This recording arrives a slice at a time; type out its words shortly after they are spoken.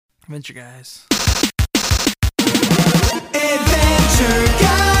Adventure Guys. Adventure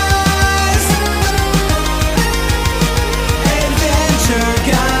Guys. Adventure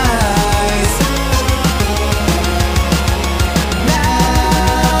Guys.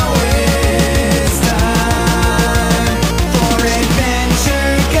 Now it's time for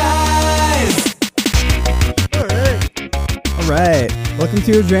Adventure Guys. All right. Welcome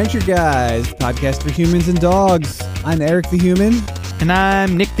to Adventure Guys, podcast for humans and dogs. I'm Eric the Human. And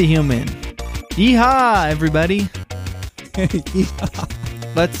I'm Nick the Human. Yeehaw, everybody.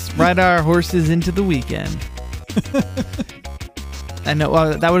 Let's ride our horses into the weekend. I know,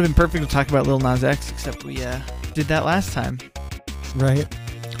 well, that would have been perfect to talk about Lil Nas X, except we did that last time. Right.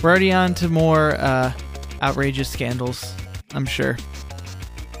 We're already on to more outrageous scandals, I'm sure.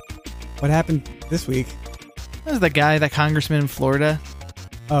 What happened this week? That was that guy, that congressman in Florida.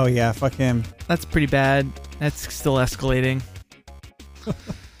 Oh, yeah. Fuck him. That's pretty bad. That's still escalating.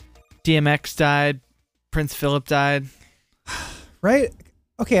 DMX died. Prince Philip died. Right?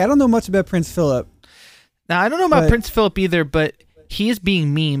 Okay, I don't know much about Prince Philip. Now, I don't know about Prince Philip either, but he is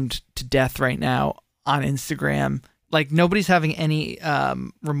being memed to death right now on Instagram. Like, nobody's having any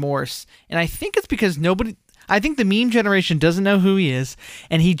remorse. And I think it's because I think the meme generation doesn't know who he is.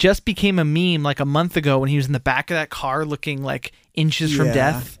 And he just became a meme like a month ago when he was in the back of that car looking like inches from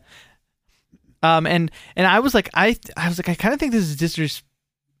death. And I was like, I kind of think this is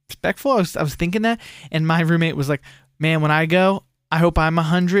disrespectful. I was thinking that. And my roommate was like, man, when I go, I hope I'm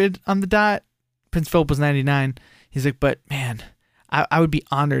 100 on the dot. Prince Philip was 99. He's like, but man, I would be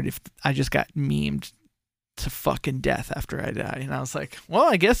honored if I just got memed to fucking death after I die. And I was like, well,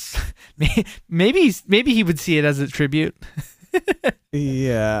 I guess maybe he would see it as a tribute.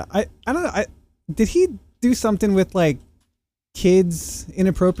 Yeah. I don't know. Did he do something with like kids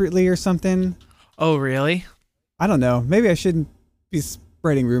inappropriately or something? Oh, really? I don't know. Maybe I shouldn't be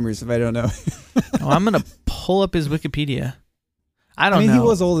spreading rumors if I don't know. Oh, I'm going to pull up his Wikipedia. I mean, he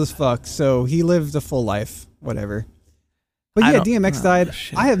was old as fuck, so he lived a full life. Whatever. But yeah, DMX died.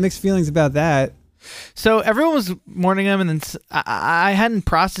 Shit. I have mixed feelings about that. So everyone was mourning him, and then I hadn't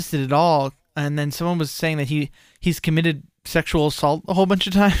processed it at all. And then someone was saying that he's committed sexual assault a whole bunch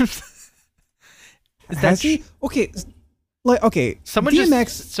of times. Has he? Okay. Like, okay. Someone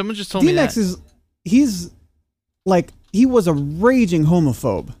just told me that. He's like, he was a raging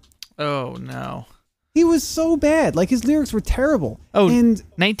homophobe. Oh, no. He was so bad. Like, his lyrics were terrible. Oh, and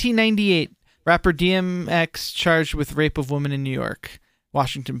 1998, rapper DMX charged with rape of woman in New York.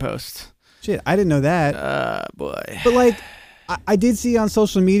 Washington Post. Shit, I didn't know that. Boy. But, like, I did see on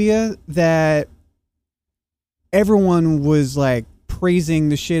social media that everyone was, like, praising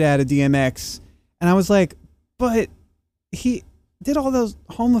the shit out of DMX. And I was like, but he did all those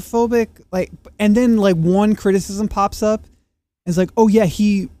homophobic, like, and then, like, one criticism pops up. And it's like, oh, yeah,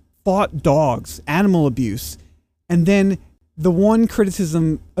 he fought dogs, animal abuse. And then the one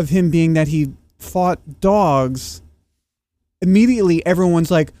criticism of him being that he fought dogs, immediately everyone's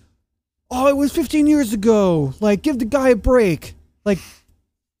like, oh, it was 15 years ago. Like, give the guy a break. Like,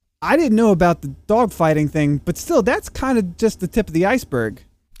 I didn't know about the dog fighting thing, but still, that's kind of just the tip of the iceberg.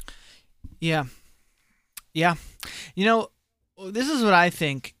 Yeah. Yeah. You know, this is what I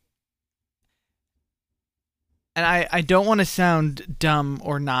think. And I don't want to sound dumb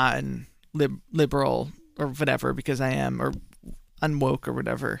or not and liberal or whatever, because I am, or unwoke or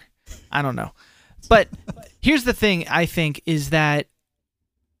whatever. I don't know. But here's the thing, I think, is that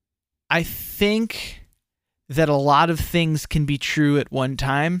I think that a lot of things can be true at one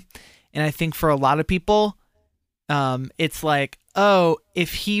time. And I think for a lot of people, it's like, oh,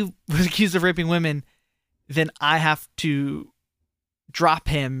 if he was accused of raping women, then I have to drop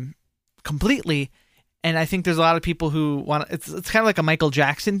him completely. And I think there's a lot of people who want to, it's kind of like a Michael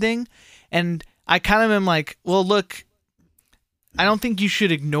Jackson thing. And I kind of am like, well, look, I don't think you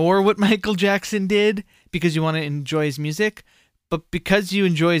should ignore what Michael Jackson did because you want to enjoy his music. But because you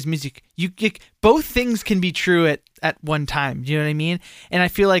enjoy his music, you both things can be true at one time. Do you know what I mean? And I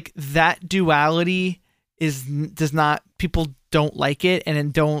feel like that duality people don't like it, and then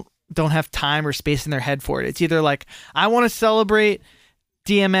don't have time or space in their head for it. It's either like, I want to celebrate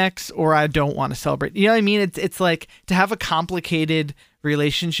DMX or I don't want to celebrate. You know what I mean? It's like, to have a complicated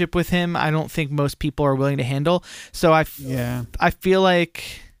relationship with him, I don't think most people are willing to handle. So I feel like,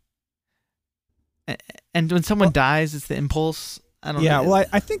 and when someone dies, it's the impulse. I don't know. Yeah, well,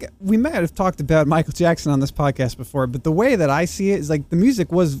 I think we might have talked about Michael Jackson on this podcast before, but the way that I see it is like, the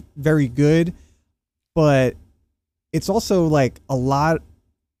music was very good, but it's also like a lot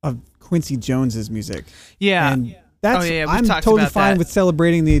of Quincy Jones's music. Yeah. And that's Oh, yeah, we've I'm talked totally about fine that. with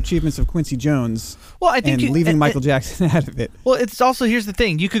celebrating the achievements of Quincy Jones Well, I think and leaving Michael Jackson out of it. Well, it's also, here's the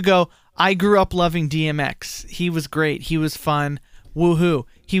thing. You could go, I grew up loving DMX. He was great. He was fun. Woohoo.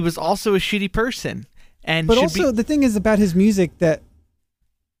 He was also a shitty person. And But should also be, the thing is about his music that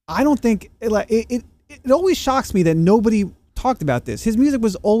I don't think it always shocks me that nobody talked about this. His music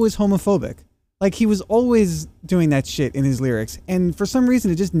was always homophobic. Like he was always doing that shit in his lyrics, and for some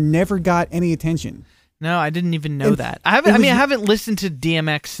reason it just never got any attention. no, I didn't even know It- that. I it was- haven't listened to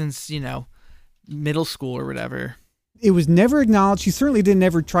DMX since, middle school or whatever. It was never acknowledged. He certainly didn't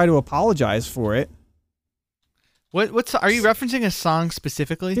ever try to apologize for it. What's are you referencing a song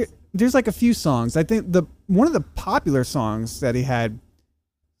specifically? There's like a few songs. I think one of the popular songs that he had,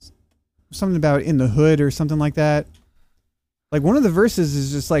 something about in the hood or something like that. Like one of the verses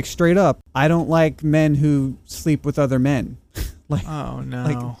is just like straight up, I don't like men who sleep with other men. like Oh no.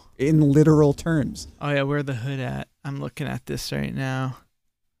 like in literal terms. Oh yeah, where the hood at? I'm looking at this right now.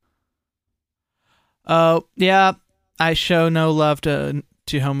 Oh yeah, I show no love to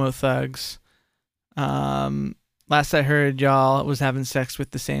homo thugs. Last I heard, y'all was having sex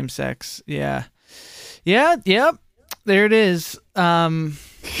with the same sex. Yeah, yep. There it is. But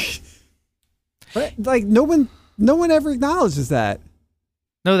like no one ever acknowledges that.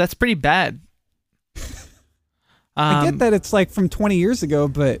 No, that's pretty bad. I get that it's like from 20 years ago,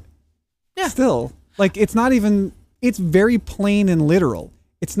 but Yeah. still, like it's not even. It's very plain and literal.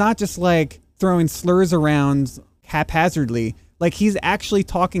 It's not just like throwing slurs around haphazardly. Like he's actually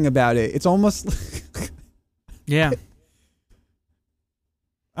talking about it. It's almost. Yeah.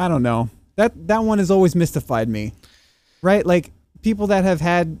 I don't know. That one has always mystified me. Right? Like people that have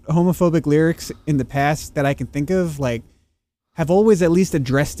had homophobic lyrics in the past that I can think of, like, have always at least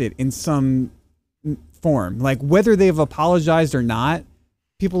addressed it in some form. Like whether they've apologized or not,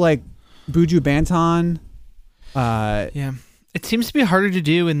 people like Buju Banton, Yeah. It seems to be harder to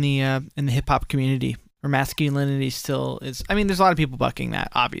do in the hip hop community, where masculinity still is. I mean, there's a lot of people bucking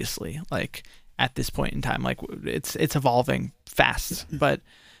that, obviously. Like at this point in time, like it's evolving fast, but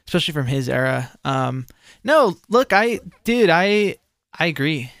especially from his era. No, look, I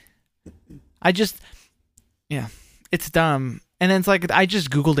agree. It's dumb. And then it's like I just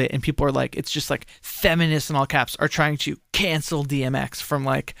Googled it, and people are like, it's just like feminists in all caps are trying to cancel DMX from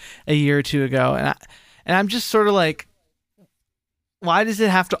like a year or two ago, and I'm just sort of like, why does it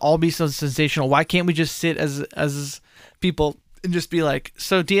have to all be so sensational? Why can't we just sit as people and just be like,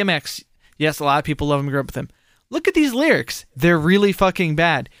 so DMX, yes, a lot of people love him, grew up with him. Look at these lyrics. They're really fucking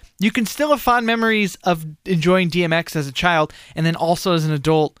bad. You can still have fond memories of enjoying DMX as a child, and then also as an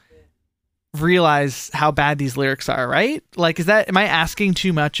adult realize how bad these lyrics are, right? Like, am I asking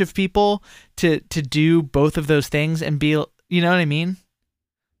too much of people to do both of those things and be, you know what I mean?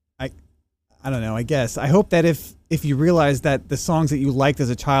 I don't know, I guess. I hope that if you realize that the songs that you liked as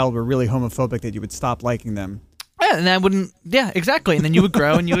a child were really homophobic, that you would stop liking them. Yeah, and I wouldn't. Yeah, exactly. And then you would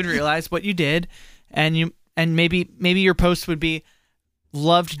grow and you would realize what you did, and maybe your post would be,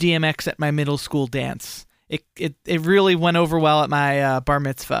 loved DMX at my middle school dance. It really went over well at my bar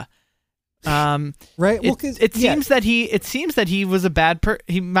mitzvah. Right? Well, It seems that he was a bad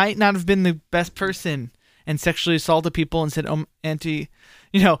he might not have been the best person and sexually assaulted people and said homophobic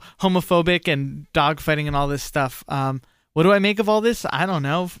and dogfighting and all this stuff. What do I make of all this? I don't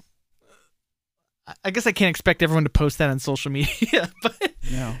know. I guess I can't expect everyone to post that on social media, but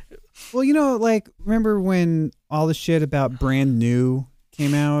no. Well, like, remember when all the shit about Brand New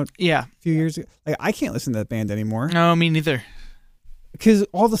came out yeah. a few years ago? Like, I can't listen to that band anymore. No, me neither. Because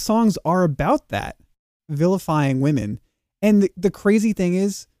all the songs are about that, vilifying women. And the crazy thing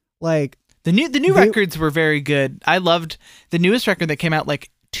is, like, The new records were very good. I loved the newest record that came out like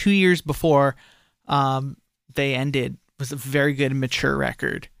 2 years before they ended. Was a very good mature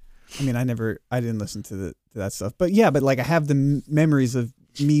record. I mean, I didn't listen to that stuff, but yeah, but like I have the memories of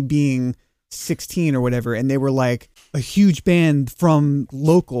me being 16 or whatever, and they were like a huge band from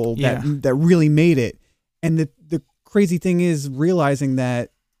local that really made it. And the crazy thing is realizing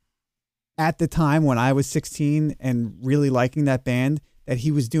that at the time when I was 16 and really liking that band, that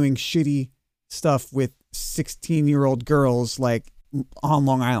he was doing shitty stuff with 16-year-old girls, like on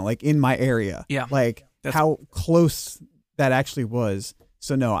Long Island, like in my area. Yeah. Like how close that actually was.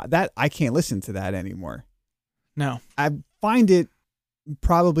 So no, that I can't listen to that anymore. No. I find it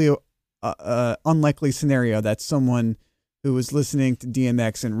probably a unlikely scenario that someone who was listening to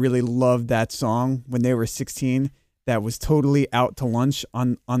DMX and really loved that song when they were 16, that was totally out to lunch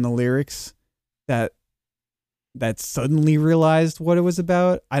on the lyrics, that suddenly realized what it was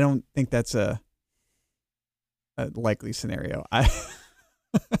about. I don't think that's a likely scenario.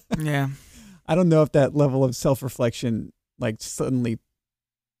 Yeah. I don't know if that level of self-reflection, like suddenly,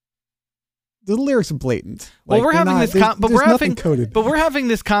 the lyrics are blatant. Well, Like, we're they're having not- this, there's- but there's we're nothing having, coded. but we're having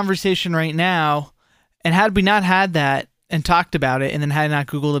this conversation right now. And had we not had that and talked about it, and then had not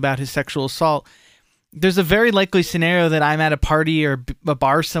Googled about his sexual assault, there's a very likely scenario that I'm at a party or a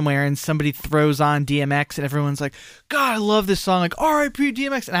bar somewhere, and somebody throws on DMX, and everyone's like, "God, I love this song!" Like R.I.P.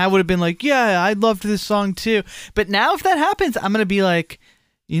 DMX, and I would have been like, "Yeah, I loved this song too." But now, if that happens, I'm gonna be like,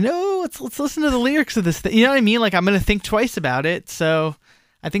 let's listen to the lyrics of this thing. You know what I mean? Like I'm gonna think twice about it. So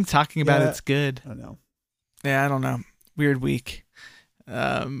I think talking about it's good. I don't know. Yeah, I don't know. Weird week.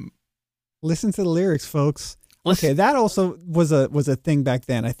 Listen to the lyrics, folks. Listen, Okay, that also was a thing back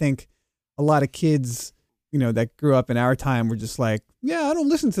then. I think a lot of kids, that grew up in our time were just like, yeah, I don't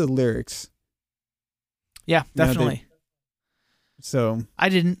listen to the lyrics. yeah, they- definitely. So I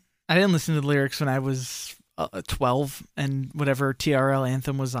didn't listen to the lyrics when I was 12 and whatever TRL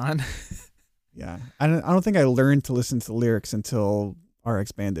anthem was on. yeah, I don't think I learned to listen to the lyrics until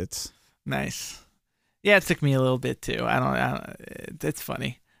RX Bandits. Nice. Yeah, it took me a little bit too. I don't it's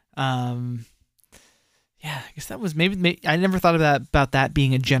funny. Yeah, I guess that was maybe I never thought about that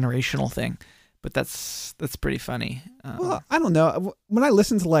being a generational thing, but that's pretty funny. Well, I don't know. When I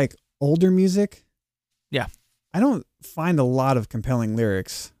listen to like older music, Yeah. I don't find a lot of compelling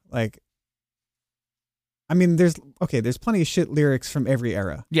lyrics. Like, I mean, there's plenty of shit lyrics from every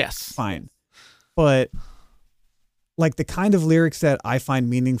era. yes. Fine. But like the kind of lyrics that I find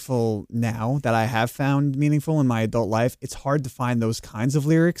meaningful now, that I have found meaningful in my adult life, it's hard to find those kinds of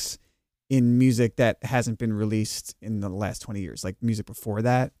lyrics in music that hasn't been released in the last 20 years, like music before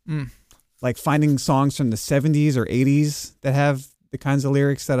that. Mm. Like finding songs from the 70s or 80s that have the kinds of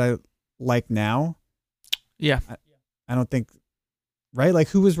lyrics that I like now. Yeah. I don't think, right? Like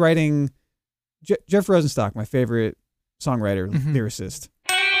who was writing Jeff Rosenstock, my favorite songwriter, Mhm. lyricist.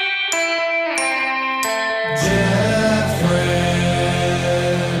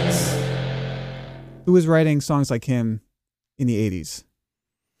 Who was writing songs like him in the 80s,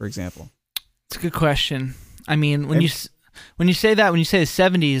 for example? It's a good question. I mean, when you say that, when you say the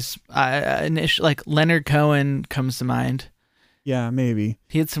 70s, like Leonard Cohen comes to mind. Yeah, maybe.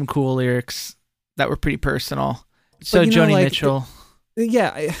 He had some cool lyrics that were pretty personal. So But, Joni like, Mitchell.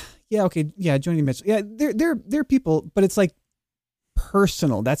 Yeah, okay. Yeah, Joni Mitchell. Yeah, they're people, but it's like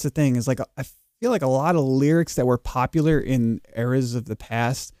personal. That's the thing. Is like I feel like a lot of lyrics that were popular in eras of the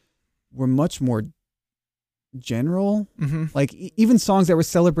past were much more general. Mm-hmm. Like even songs that were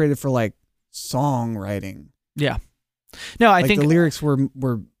celebrated for like songwriting. Yeah. No, I Like think the lyrics were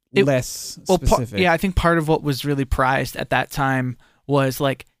It- less well, specific. I think part of what was really prized at that time was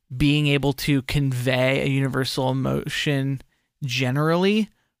like being able to convey a universal emotion generally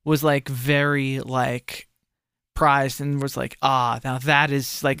was like very like prized and was like, now that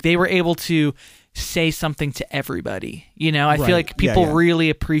is like they were able to say something to everybody. I Right. feel like Yeah, people yeah. really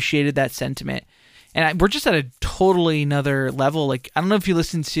appreciated that sentiment. And we're just at a totally another level. Like, I don't know if you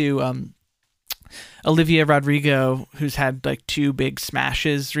listen to Olivia Rodrigo, who's had like 2 big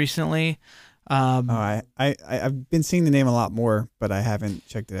smashes recently. I've been seeing the name a lot more, but I haven't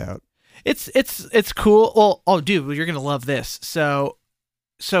checked it out. It's cool. Well, dude, you're gonna love this. So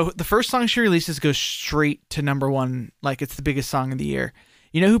the first song she releases goes straight to #1, like it's the biggest song of the year.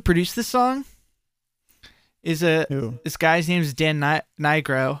 You know who produced this song? Who? This guy's name is Dan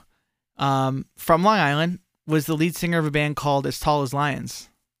Nigro, from Long Island. Was the lead singer of a band called As Tall as Lions.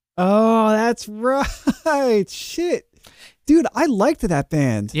 Oh, that's right. Shit. Dude, I liked that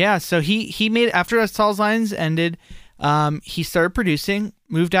band. Yeah, so he made after As Tall as Lions ended, he started producing,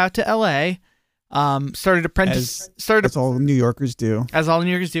 moved out to LA, started That's all New Yorkers do. as all New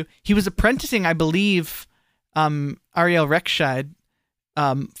Yorkers do. He was apprenticing, I believe, Ariel Rechtshaid,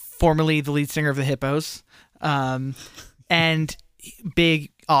 formerly the lead singer of the Hippos, and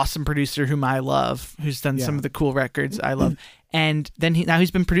big awesome producer whom I love, who's done some Yeah. of the cool records I love. And then now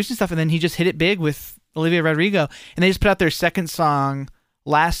he's been producing stuff, and then he just hit it big with Olivia Rodrigo, and they just put out their second song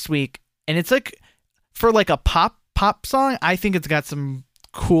last week, and it's like for like a pop song, I think it's got some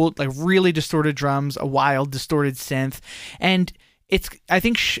cool, like really distorted drums, a wild distorted synth, and it's I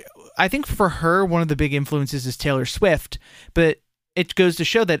think for her one of the big influences is Taylor Swift, but it goes to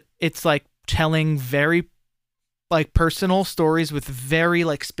show that it's like telling very like personal stories with very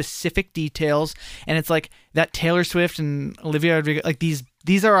like specific details, and it's like that Taylor Swift and Olivia Rodrigo, like these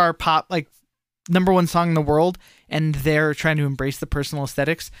are our pop like #1 song in the world, and they're trying to embrace the personal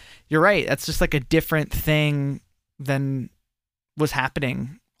aesthetics. You're right, that's just like a different thing than was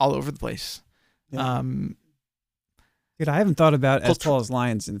happening all over the place. Yeah. Dude, I haven't thought about As Culture- Tall as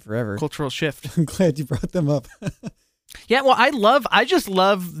Lions in forever. Cultural shift. I'm glad you brought them up. Yeah, well, I just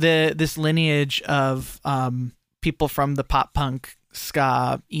love this lineage of people from the pop punk,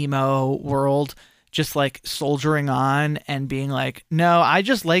 ska, emo world just like soldiering on and being like, no, I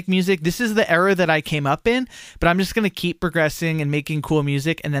just like music. This is the era that I came up in, but I'm just going to keep progressing and making cool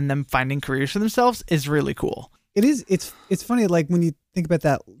music, and then them finding careers for themselves is really cool. It is. It's funny, like when you think about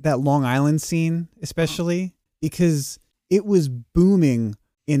that Long Island scene, especially because it was booming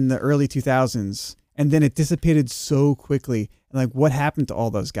in the early 2000s, and then it dissipated so quickly. And like, what happened to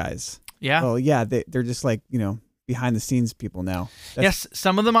all those guys? Yeah. Well, yeah, they're just like, behind the scenes people now. Yes,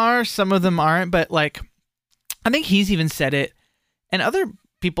 some of them are, some of them aren't, but like, I think he's even said it, and other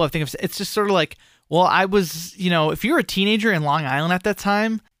people I think have said, it's just sort of like, well, I was, if you're a teenager in Long Island at that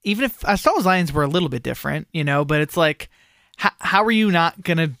time, even if I saw his lines were a little bit different, but it's like, how are you not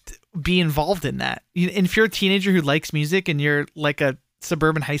going to be involved in that? And if you're a teenager who likes music and you're like a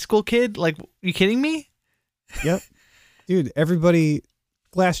suburban high school kid, like, you kidding me? Yep. Dude, everybody,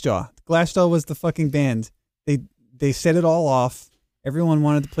 Glassjaw was the fucking band. They set it all off. Everyone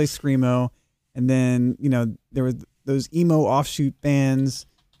wanted to play Screamo. And then, there were those emo offshoot bands.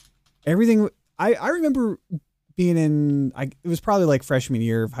 Everything. I remember being it was probably like freshman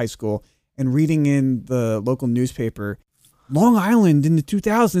year of high school, and reading in the local newspaper, Long Island in the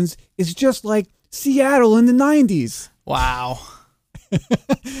 2000s is just like Seattle in the 90s. Wow.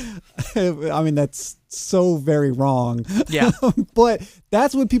 I mean, that's so very wrong. Yeah. But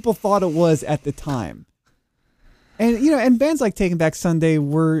that's what people thought it was at the time. And, and bands like Taking Back Sunday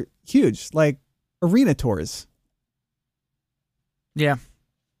were huge, like arena tours. Yeah.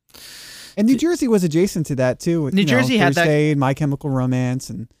 And New Jersey was adjacent to that, too. With, New Jersey had that. Thursday and My Chemical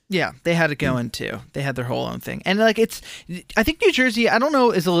Romance. And yeah, they had it going, too. They had their whole own thing. And, like, I think New Jersey, I don't know,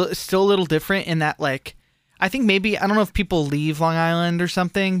 is still a little different in that, like, I think maybe, I don't know if people leave Long Island or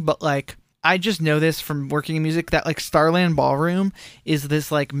something, but, like, I just know this from working in music that like Starland Ballroom is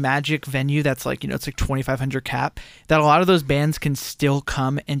this like magic venue that's like, it's like 2,500 cap, that a lot of those bands can still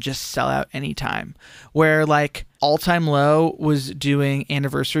come and just sell out anytime. Where like All Time Low was doing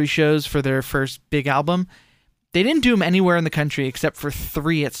anniversary shows for their first big album. They didn't do them anywhere in the country except for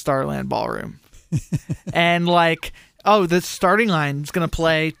 3 at Starland Ballroom. And like, oh, the Starting Line is going to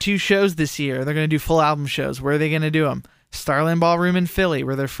play 2 shows this year. They're going to do full album shows. Where are they going to do them? Starland Ballroom in Philly,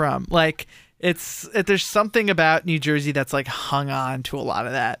 where they're from. Like, there's something about New Jersey that's like hung on to a lot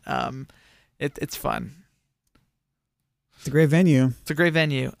of that. It's fun. It's a great venue. It's a great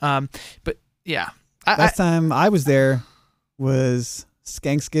venue. But yeah, last time I was there was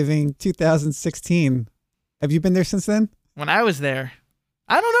Skanksgiving 2016. Have you been there since then? When I was there,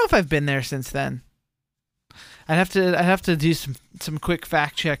 I don't know if I've been there since then. I'd have to do some quick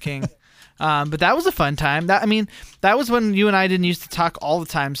fact checking. But that was a fun time. That was when you and I didn't used to talk all the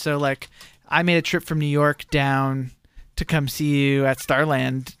time. So like, I made a trip from New York down to come see you at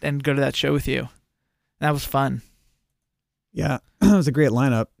Starland and go to that show with you. That was fun. Yeah, it was a great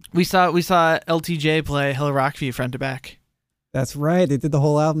lineup. We saw LTJ play Hello Rockview front to back. That's right. They did the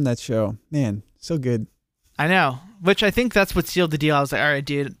whole album that show. Man, so good. I know. Which I think that's what sealed the deal. I was like, all right,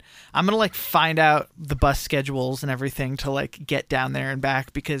 dude, I'm gonna like find out the bus schedules and everything to like get down there and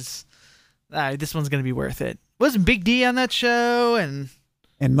back because this one's gonna be worth it. Wasn't Big D on that show and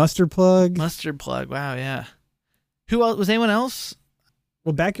Mustard Plug. Wow, yeah. Who else? Was anyone else?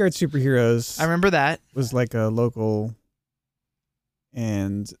 Well, Backyard Superheroes. I remember that was like a local,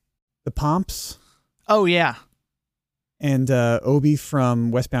 and the Pomps. Oh yeah. And Obi from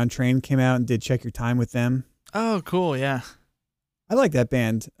Westbound Train came out and did Check Your Time with them. Oh, cool, yeah. I like that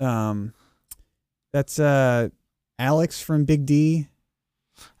band. That's Alex from Big D.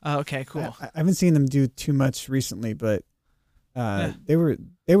 Oh, okay, cool. I haven't seen them do too much recently, but they were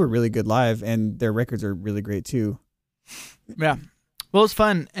really good live, and their records are really great too. Yeah. Well, it's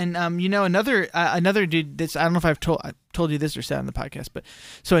fun, and another dude. This I don't know if I've told you this or said on the podcast, but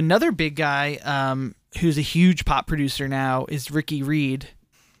so another big guy who's a huge pop producer now is Ricky Reed,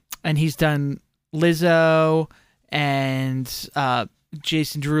 and he's done Lizzo and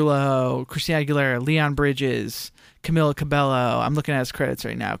Jason Derulo, Christina Aguilera, Leon Bridges, Camila Cabello. I'm looking at his credits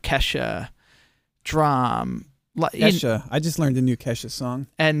right now. Kesha, Drum. Kesha. I just learned a new Kesha song,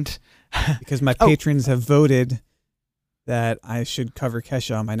 and because my patrons have voted that I should cover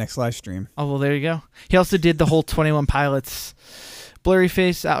Kesha on my next live stream. Oh, well, there you go. He also did the whole 21 Pilots Blurry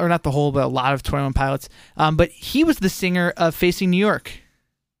Face, or not the whole, but a lot of 21 Pilots. But he was the singer of Facing New York.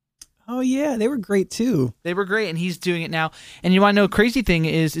 Oh, yeah. They were great, too. They were great, and he's doing it now. And you want to know, crazy thing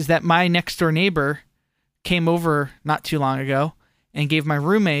is that my next-door neighbor came over not too long ago and gave my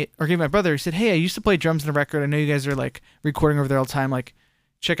brother, he said, hey, I used to play drums in a record. I know you guys are, like, recording over there all the time. Like,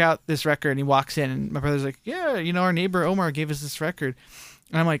 check out this record. And he walks in, and my brother's like, yeah, our neighbor Omar gave us this record.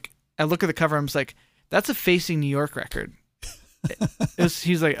 And I'm like, I look at the cover, I'm just like, that's a Facing New York record.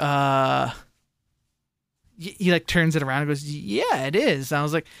 He's like, he like turns it around and goes, yeah, it is. And I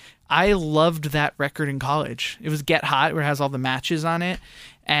was like, I loved that record in college. It was Get Hot, where it has all the matches on it.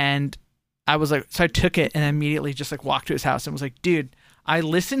 And I was like, so I took it and immediately just like walked to his house and was like, dude, I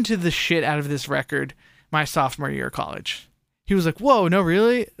listened to the shit out of this record my sophomore year of college. He was like, whoa, no,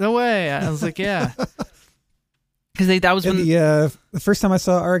 really? No way. I was like, yeah. Because that was when the first time I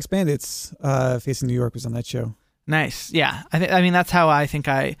saw RX Bandits Facing New York was on that show. Nice. Yeah. I mean, that's how I think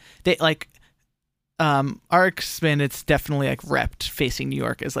RX Bandits definitely like repped Facing New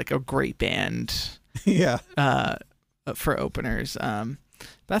York as like a great band. Yeah. For openers.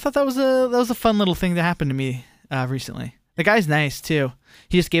 But I thought that was a fun little thing that happened to me recently. The guy's nice too.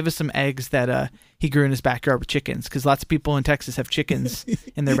 He just gave us some eggs that he grew in his backyard with chickens, because lots of people in Texas have chickens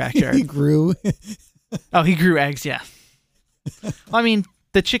in their backyard. He grew. Oh, he grew eggs. Yeah. I mean,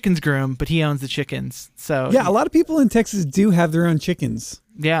 the chickens grew him, but he owns the chickens. So yeah, a lot of people in Texas do have their own chickens.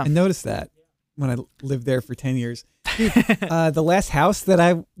 Yeah, I noticed that when I lived there for 10 years. Dude, the last house that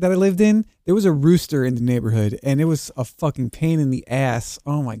I lived in, there was a rooster in the neighborhood, and it was a fucking pain in the ass.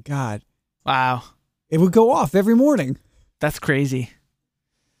 Oh my God. Wow. It would go off every morning. That's crazy.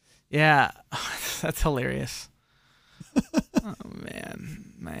 Yeah. That's hilarious. Oh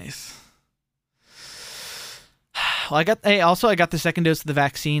man. Nice. Well, I got the second dose of the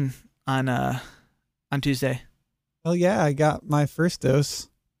vaccine on Tuesday. Well, yeah, I got my first dose.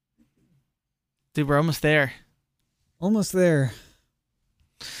 Dude, we're almost there. Almost there.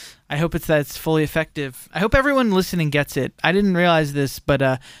 I hope it's fully effective. I hope everyone listening gets it. I didn't realize this, but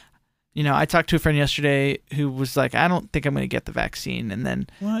I talked to a friend yesterday who was like, I don't think I'm going to get the vaccine. And then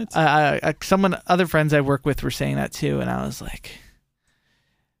what? Other friends I work with were saying that too, and I was like,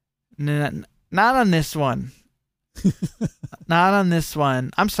 not on this one. Not on this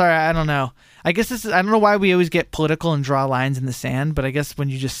one. I'm sorry, I don't know. I guess I don't know why we always get political and draw lines in the sand, but I guess when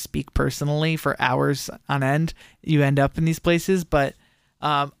you just speak personally for hours on end, you end up in these places. But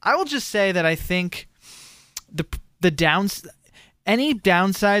I will just say that I think any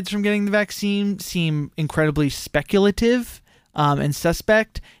downsides from getting the vaccine seem incredibly speculative and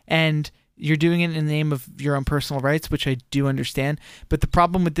suspect, and you're doing it in the name of your own personal rights, which I do understand. But the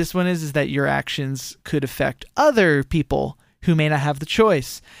problem with this one is that your actions could affect other people who may not have the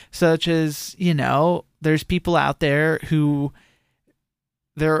choice, such as, there's people out there who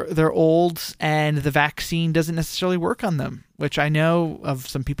they're old and the vaccine doesn't necessarily work on them, which I know of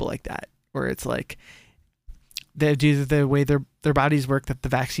some people like that, where it's like they do the way their bodies work that the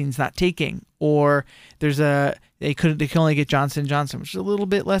vaccine's not taking, or they can only get Johnson & Johnson, which is a little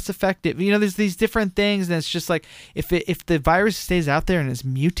bit less effective. There's these different things, and it's just like if the virus stays out there and is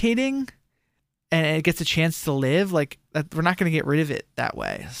mutating and it gets a chance to live, like we're not going to get rid of it that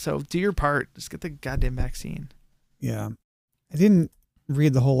way. So do your part. Just get the goddamn vaccine. Yeah. I didn't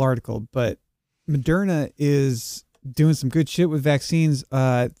read the whole article, but Moderna is doing some good shit with vaccines.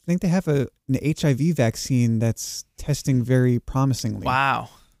 I think they have an HIV vaccine that's testing very promisingly. Wow.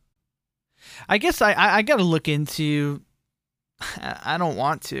 I guess I got to look into, I don't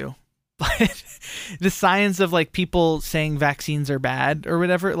want to, but the science of like people saying vaccines are bad or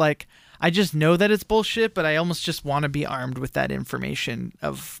whatever. Like, I just know that it's bullshit, but I almost just want to be armed with that information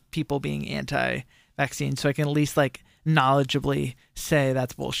of people being anti-vaccine, so I can at least like knowledgeably say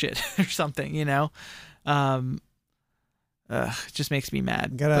that's bullshit or something, It just makes me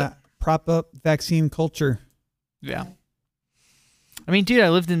mad. Gotta prop up vaccine culture. Yeah. I mean, dude, I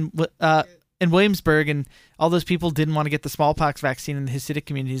lived in Williamsburg, and all those people didn't want to get the smallpox vaccine in the Hasidic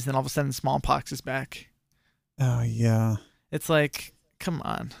communities. Then all of a sudden, smallpox is back. Oh yeah. It's like, come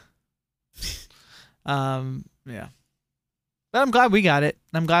on. Yeah. But I'm glad we got it.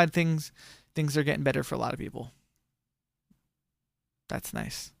 I'm glad things are getting better for a lot of people. That's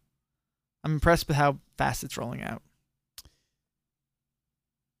nice. I'm impressed with how fast it's rolling out.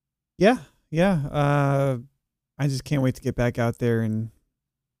 Yeah. I just can't wait to get back out there and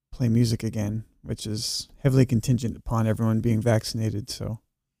play music again, which is heavily contingent upon everyone being vaccinated. So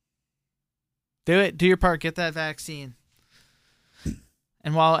do it. Do your part. Get that vaccine.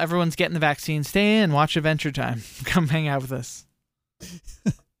 And while everyone's getting the vaccine, stay in, watch Adventure Time. Come hang out with us.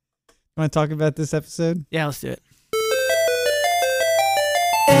 Want to talk about this episode? Yeah, let's do it.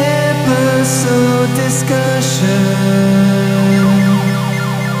 Episode discussion.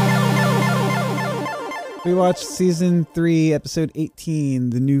 We watched season 3, episode 18,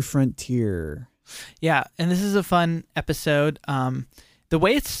 The New Frontier. Yeah, and this is a fun episode. The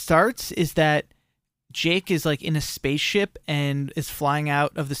way it starts is that Jake is like in a spaceship and is flying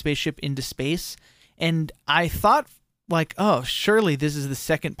out of the spaceship into space. And I thought like, oh, surely this is the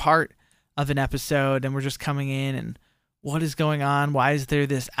second part of an episode and we're just coming in and what is going on? Why is there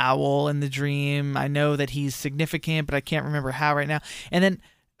this owl in the dream? I know that he's significant, but I can't remember how right now. And then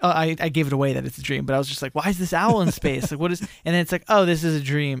I gave it away that it's a dream, but I was just like, why is this owl in space? Like, what is? And then it's like, oh, this is a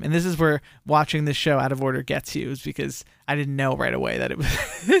dream. And this is where watching this show out of order gets you, is because I didn't know right away that it was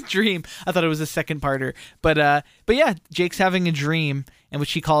a dream. I thought it was a second parter. But yeah, Jake's having a dream, and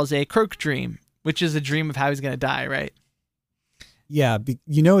which he calls a croak dream, which is a dream of how he's gonna die, right? Yeah,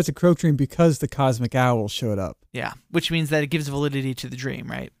 it's a croak dream because the cosmic owl showed up. Yeah, which means that it gives validity to the dream,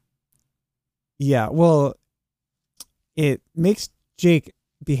 right? Yeah, well, it makes Jake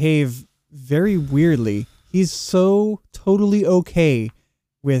behave very weirdly. He's so totally okay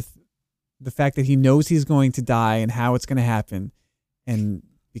with the fact that he knows he's going to die and how it's going to happen. And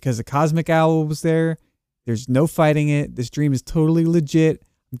because the cosmic owl was there, there's no fighting it. This dream is totally legit.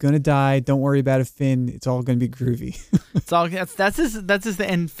 I'm going to die. Don't worry about it, Finn. It's all going to be groovy. It's all that's his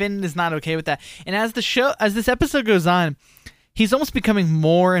and Finn is not okay with that. And as this episode goes on, he's almost becoming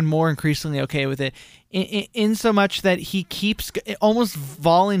more and more increasingly okay with it, in so much that he keeps almost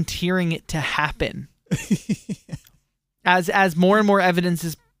volunteering it to happen. As more and more evidence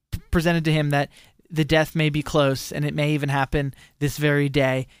is presented to him that the death may be close and it may even happen this very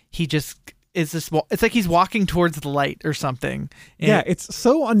day, he just it's like he's walking towards the light or something. And yeah, it's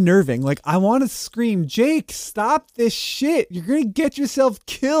so unnerving. Like, I want to scream, Jake, stop this shit. You're going to get yourself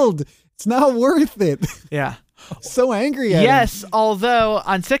killed. It's not worth it. Yeah. So angry at him. Although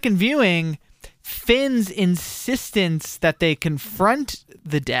on second viewing, Finn's insistence that they confront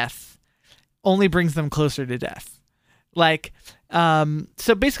the death only brings them closer to death. Like,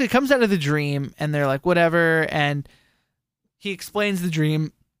 so basically it comes out of the dream and they're like, whatever. And he explains the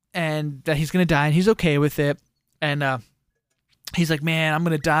dream and that he's going to die and he's okay with it. And he's like, man, I'm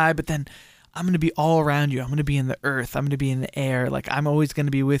going to die, but then I'm going to be all around you. I'm going to be in the earth. I'm going to be in the air. Like, I'm always going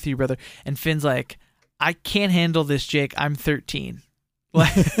to be with you, brother. And Finn's like, I can't handle this, Jake. I'm 13.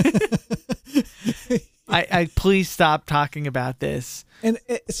 Like, I please stop talking about this. And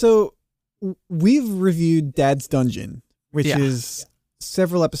so we've reviewed Dad's Dungeon, which is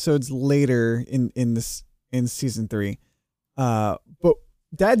several episodes later in season 3. But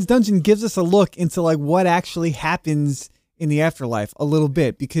Dad's Dungeon gives us a look into like what actually happens in the afterlife a little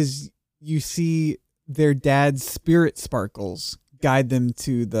bit, because you see their dad's spirit sparkles guide them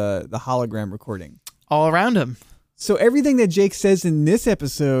to the hologram recording. All around him. So everything that Jake says in this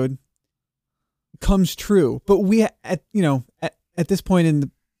episode comes true, but we at this point in the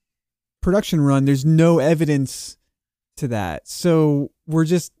production run, there's no evidence to that. So we're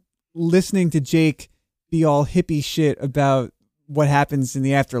just listening to Jake be all hippie shit about what happens in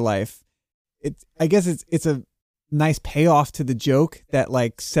the afterlife. I guess it's a nice payoff to the joke that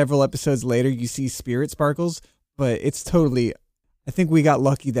like several episodes later you see spirit sparkles, but it's totally, I think we got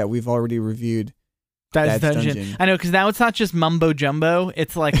lucky that we've already reviewed Dad's Dungeon. I know, because now it's not just mumbo jumbo.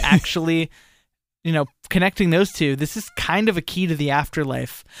 It's like actually, connecting those two. This is kind of a key to the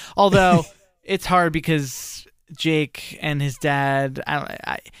afterlife. Although it's hard because Jake and his dad,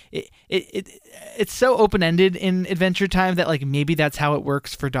 it's so open-ended in Adventure Time that like maybe that's how it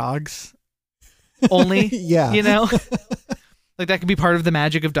works for dogs only. Yeah. Like that could be part of the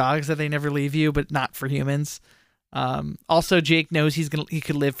magic of dogs, that they never leave you, but not for humans. Also, Jake knows he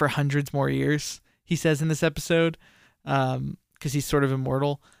could live for hundreds more years, he says in this episode, because he's sort of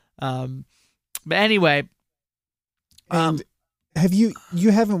immortal. But anyway, and you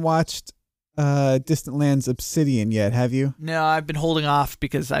haven't watched Distant Lands Obsidian yet, have you? No, I've been holding off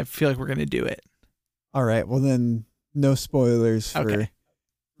because I feel like we're going to do it. All right, well then no spoilers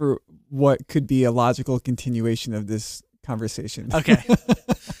for what could be a logical continuation of this conversation. Okay.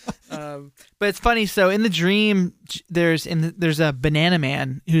 But it's funny. So in the dream, there's a banana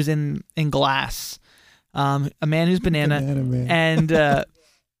man who's in glass. A man who's banana man. And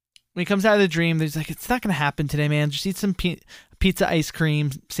when he comes out of the dream, there's like, it's not going to happen today, man. Just eat some pizza ice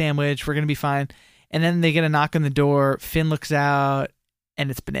cream sandwich. We're going to be fine. And then they get a knock on the door. Finn looks out, and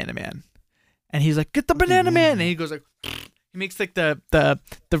it's Banana Man. And he's like, get the Banana Man. And he goes like, he makes like the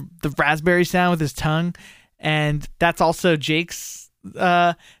raspberry sound with his tongue. And that's also Jake's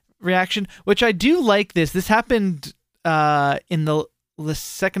reaction, which I do like this. This happened in the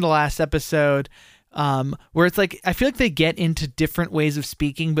second to last episode, where it's like I feel like they get into different ways of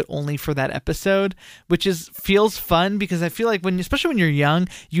speaking, but only for that episode, which feels fun, because I feel like especially when you're young,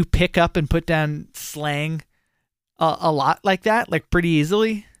 you pick up and put down slang a lot like that, like pretty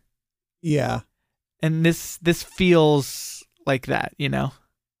easily. Yeah. And this feels like that,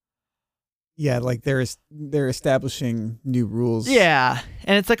 Yeah, like they're establishing new rules. Yeah.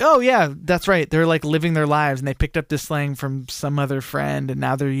 And it's like, oh, yeah, that's right. They're like living their lives and they picked up this slang from some other friend and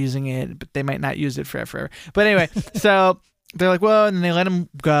now they're using it, but they might not use it forever. But anyway, so they're like, well, and then they let him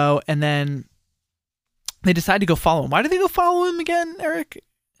go and then they decide to go follow him. Why do they go follow him again, Eric?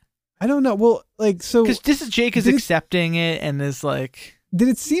 I don't know. Well, like, so. Because this is Jake is accepting it and is like. Did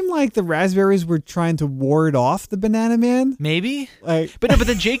it seem like the raspberries were trying to ward off the Banana Man? Maybe. Like, but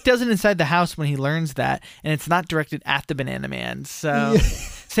then Jake does it inside the house when he learns that, and it's not directed at the Banana Man. So,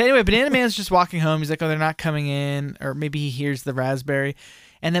 so anyway, Banana Man's just walking home. He's like, oh, they're not coming in, or maybe he hears the raspberry,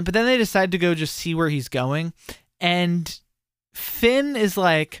 but then they decide to go just see where he's going, and Finn is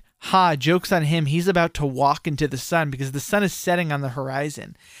like, ha, joke's on him. He's about to walk into the sun because the sun is setting on the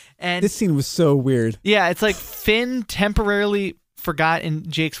horizon. And this scene was so weird. Yeah, it's like Finn temporarily forgot,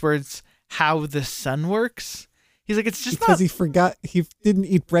 in Jake's words, how the sun works. He's like, it's just because he forgot he didn't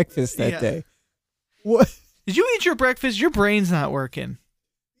eat breakfast that day. What? Did you eat your breakfast? Your brain's not working.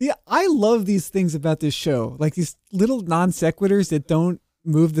 Yeah, I love these things about this show. Like these little non sequiturs that don't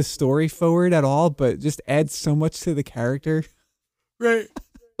move the story forward at all, but just add so much to the character. Right.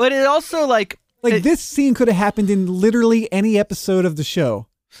 But it also this scene could have happened in literally any episode of the show.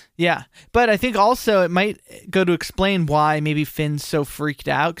 Yeah, but I think also it might go to explain why maybe Finn's so freaked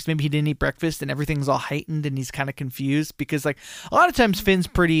out, because maybe he didn't eat breakfast and everything's all heightened and he's kind of confused, because like a lot of times Finn's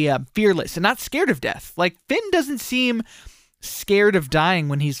pretty fearless and not scared of death. Like Finn doesn't seem scared of dying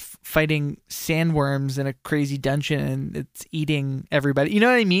when he's fighting sandworms in a crazy dungeon and it's eating everybody. You know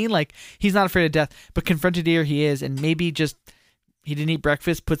what I mean? Like he's not afraid of death, but confronted here he is, and maybe just he didn't eat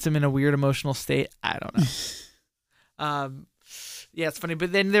breakfast puts him in a weird emotional state. I don't know. Yeah, it's funny,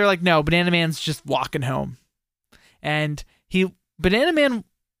 but then they're like, no, Banana Man's just walking home. And Banana Man,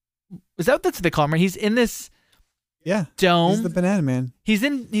 is that what they call him, right? He's in this dome. He's the Banana Man. He's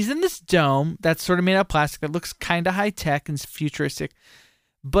in this dome that's sort of made out of plastic that looks kind of high-tech and futuristic.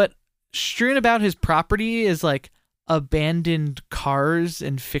 But strewn about his property is like abandoned cars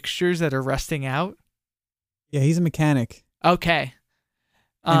and fixtures that are rusting out. Yeah, he's a mechanic. Okay.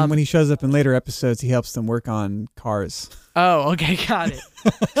 And when he shows up in later episodes, he helps them work on cars. Oh, okay, got it.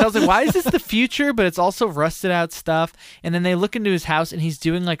 So I was like, why is this the future? But it's also rusted out stuff. And then they look into his house and he's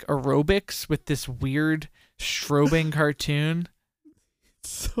doing like aerobics with this weird strobing cartoon.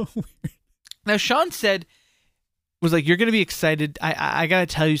 So weird. Now, Sean was like, you're going to be excited. I got to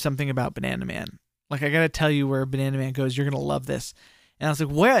tell you something about Banana Man. Like, I got to tell you where Banana Man goes. You're going to love this. And I was like,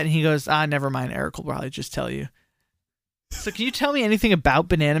 what? And he goes, never mind. Eric will probably just tell you. So can you tell me anything about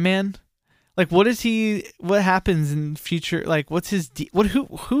Banana Man? Like, what happens in future? Like, what's his,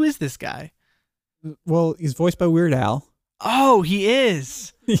 who is this guy? Well, he's voiced by Weird Al. Oh, he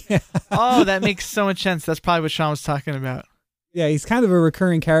is. Yeah. Oh, that makes so much sense. That's probably what Sean was talking about. Yeah, he's kind of a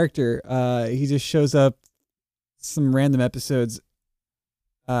recurring character. He just shows up some random episodes.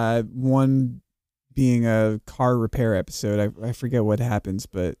 One being a car repair episode. I forget what happens,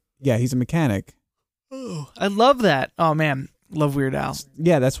 but yeah, he's a mechanic. Oh, I love that. Oh man, love Weird Al.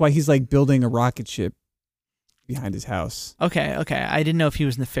 Yeah, that's why he's like building a rocket ship behind his house. Okay. I didn't know if he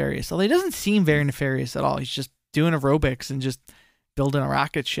was nefarious. Although he doesn't seem very nefarious at all. He's just doing aerobics and just building a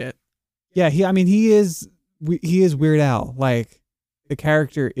rocket ship. Yeah, he is Weird Al. Like the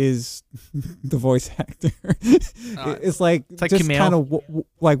character is the voice actor. It's like just kind of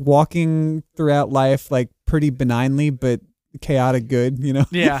like walking throughout life like pretty benignly but chaotic good, you know?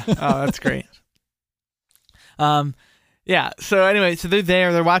 Yeah. Oh, that's great. Yeah. So anyway, so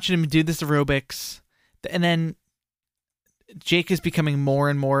they're watching him do this aerobics, and then Jake is becoming more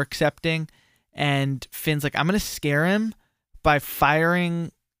and more accepting, and Finn's like, I'm going to scare him by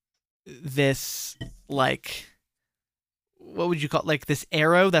firing this, like, what would you call it? Like this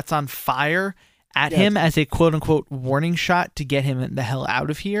arrow that's on fire at him as a quote unquote warning shot to get him the hell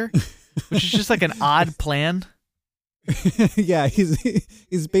out of here, which is just like an odd plan. Yeah.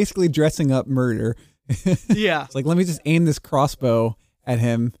 He's basically dressing up murder. Yeah. It's like, let me just aim this crossbow at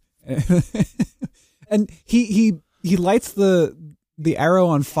him. And he lights the arrow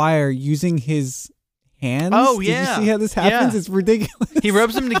on fire using his hands. Oh, yeah. Did you see how this happens? Yeah. It's ridiculous. He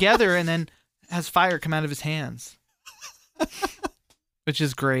rubs them together and then has fire come out of his hands. Which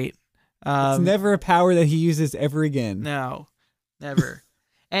is great. It's never a power that he uses ever again. No, never.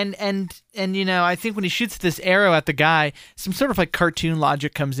 And I think when he shoots this arrow at the guy, some sort of like cartoon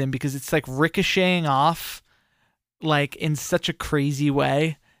logic comes in because it's like ricocheting off like in such a crazy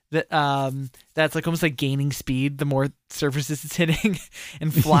way that that's like almost like gaining speed the more surfaces it's hitting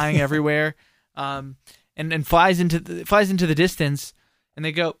and flying everywhere. And flies into the distance, and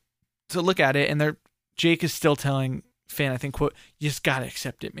they go to look at it, and Jake is still telling Finn, I think, quote, you just gotta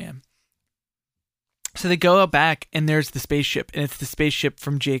accept it, man. So they go out back, and there's the spaceship, and it's the spaceship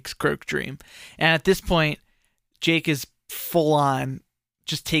from Jake's Croak Dream. And at this point, Jake is full on,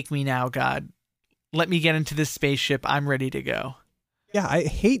 just take me now, God. Let me get into this spaceship. I'm ready to go. Yeah, I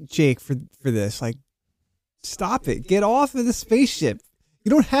hate Jake for this. Like, stop it. Get off of the spaceship. You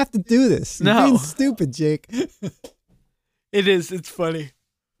don't have to do this. You're No. being stupid, Jake. It is. It's funny.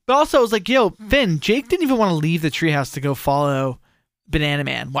 But also, I was like, yo, Finn, Jake didn't even want to leave the treehouse to go follow Banana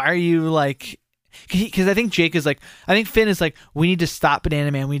Man. Why are you like... Because I think Jake is like... I think Finn is like, we need to stop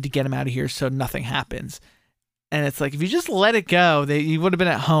Banana Man. We need to get him out of here so nothing happens. And it's like, if you just let it go, you would have been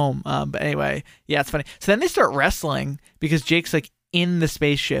at home. But anyway, yeah, it's funny. So then they start wrestling because Jake's like in the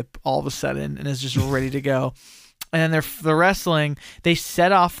spaceship all of a sudden and is just ready to go. And then they're wrestling. They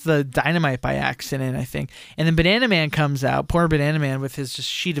set off the dynamite by accident, I think. And then Banana Man comes out, poor Banana Man, with his just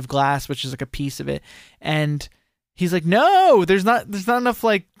sheet of glass, which is like a piece of it. And he's like, no, there's not enough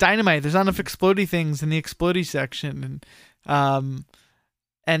like dynamite. There's not enough explodey things in the explodey section. And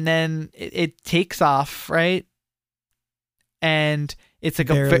then it takes off, right? And it's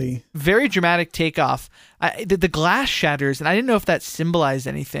like a very dramatic takeoff. The glass shatters, and I didn't know if that symbolized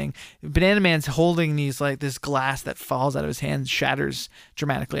anything. Banana Man's holding this glass that falls out of his hand, shatters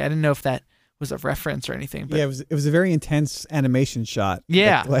dramatically. I didn't know if that was a reference or anything. But yeah, it was a very intense animation shot.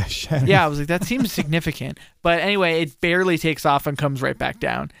 Yeah, glass shattering. Yeah, I was like, that seems significant. But anyway, it barely takes off and comes right back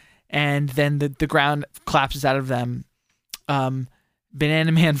down, and then the ground collapses out of them.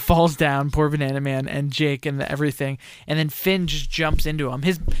 Banana Man falls down, poor Banana Man, and Jake and everything, and then Finn just jumps into him.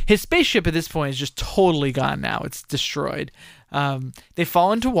 His spaceship at this point is just totally gone now. It's destroyed. They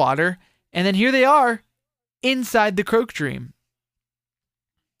fall into water, and then here they are inside the Croak Dream.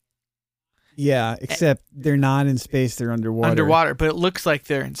 Yeah, except they're not in space, they're underwater. Underwater, but it looks like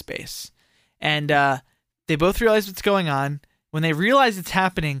they're in space. And they both realize what's going on. When they realize it's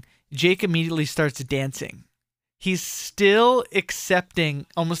happening, Jake immediately starts dancing. He's still accepting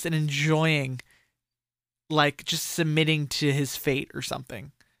almost and enjoying, like just submitting to his fate or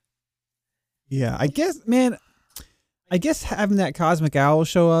something. Yeah, I guess having that cosmic owl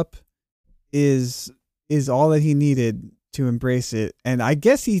show up is all that he needed to embrace it. And I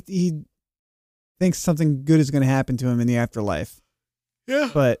guess he thinks something good is going to happen to him in the afterlife. Yeah.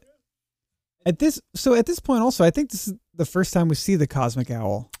 But at this point also, I think this is the first time we see the cosmic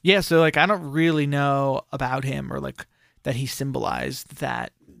owl. Yeah, so like I don't really know about him or like that he symbolized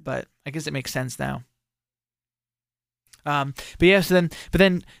that, but I guess it makes sense now. But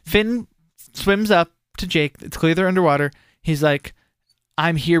then Finn swims up to Jake. It's clear they're underwater. He's like,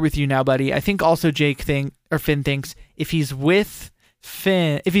 "I'm here with you now, buddy." I think also Finn thinks if he's with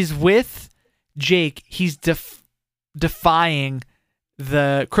Jake, he's defying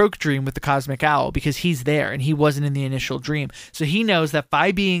the Croak Dream with the cosmic owl because he's there and he wasn't in the initial dream. So he knows that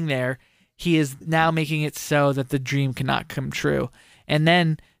by being there, he is now making it so that the dream cannot come true. And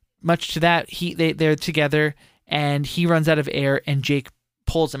then, much to that, they're together and he runs out of air and Jake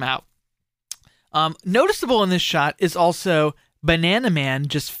pulls him out. Noticeable in this shot is also Banana Man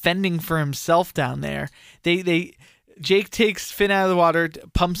just fending for himself down there. Jake takes Finn out of the water,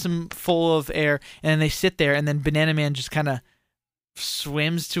 pumps him full of air, and then they sit there, and then Banana Man just kind of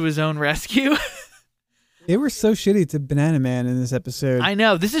swims to his own rescue. They were so shitty to Banana Man in this episode. I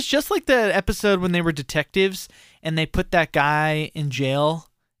know. This is just like the episode when they were detectives, and they put that guy in jail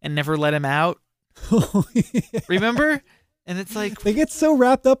and never let him out. Oh, yeah. Remember? And it's like... They get so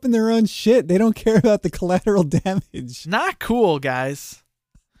wrapped up in their own shit, they don't care about the collateral damage. Not cool, guys.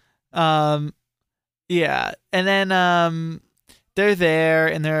 Yeah. And then they're there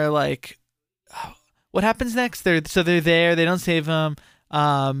and they're like, oh, what happens next? They're there, they don't save him.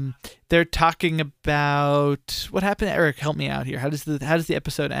 They're talking about what happened. Eric, help me out here. How does the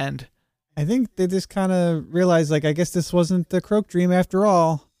episode end? I think they just kind of realized, like, I guess this wasn't the Croak Dream after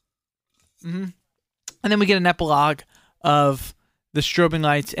all. Mm-hmm. And then we get an epilogue of the strobing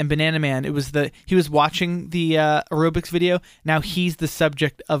lights and Banana Man. He was watching the aerobics video. Now he's the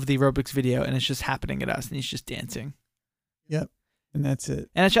subject of the aerobics video, and it's just happening at us, and he's just dancing. Yep, and that's it.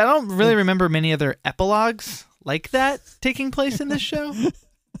 And actually, I don't really remember many other epilogues like that taking place in this show.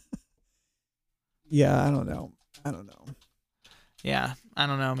 Yeah, I don't know. Yeah, I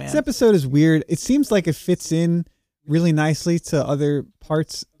don't know, man. This episode is weird. It seems like it fits in really nicely to other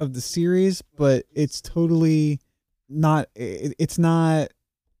parts of the series, but it's totally not. It's not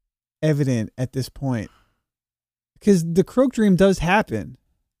evident at this point because the Croak Dream does happen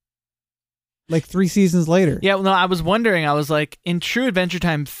like 3 seasons later. Yeah, well, no, I was wondering. I was like, in true Adventure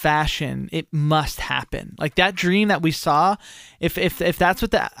Time fashion, it must happen. Like that dream that we saw. If that's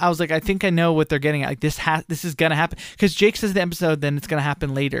what I was like, I think I know what they're getting at. Like this is gonna happen because Jake says the episode, then it's gonna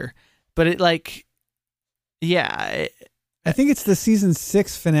happen later. But it like Yeah. I think it's the season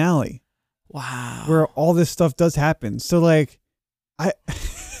 6 finale Wow. where all this stuff does happen. So like, I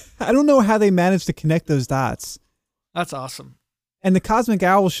I don't know how they managed to connect those dots. That's awesome. And the Cosmic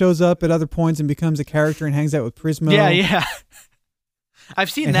Owl shows up at other points and becomes a character and hangs out with Prismo. Yeah. I've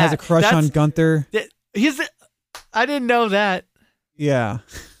seen and that. has a crush on Gunther. I didn't know that. Yeah.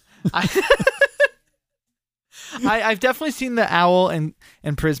 I've definitely seen the owl and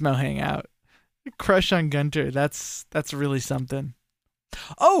Prismo hang out. Crush on Gunter. That's really something.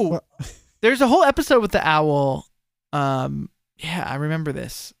 Oh, Well- there's a whole episode with the owl. Yeah, I remember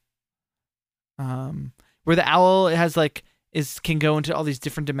this. Where the owl has can go into all these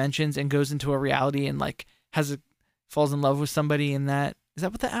different dimensions and goes into a reality and falls in love with somebody in that. Is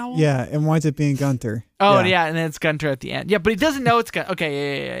that what the owl? Yeah, and winds up being Gunther. Oh yeah, and then it's Gunter at the end. Yeah, but he doesn't know it's Gunter.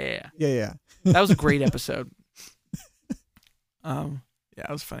 Okay, yeah. Yeah. That was a great episode. Yeah, it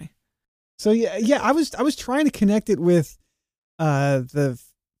was funny. So yeah, I was trying to connect it with the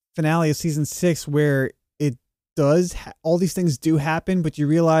finale of season 6 where it does all these things do happen, but you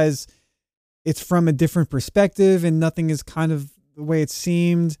realize it's from a different perspective and nothing is kind of the way it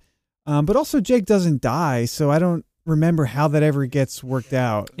seemed. But also Jake doesn't die, so I don't remember how that ever gets worked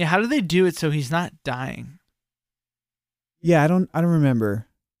out. Yeah, how do they do it so he's not dying? Yeah, I don't remember.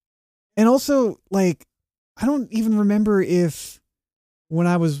 And also, like, I don't even remember if when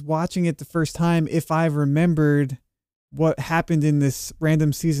I was watching it the first time, if I remembered what happened in this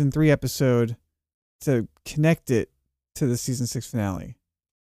random season 3 episode to connect it to the season 6 finale.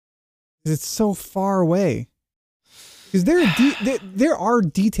 'Cause it's so far away. Because there are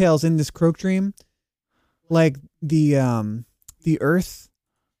details in this Croak dream, like the Earth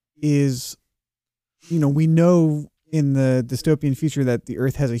is, we know in the dystopian future that the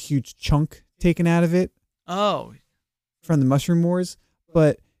Earth has a huge chunk taken out of it. Oh, From the Mushroom Wars,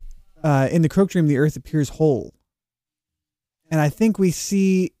 but in the Croak dream, the Earth appears whole. And I think we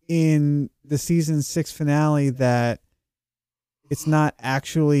see in the season 6 finale that it's not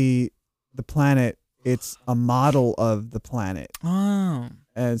actually the planet, it's a model of the planet,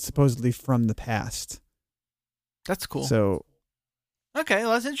 and supposedly from the past. That's cool. So, Okay,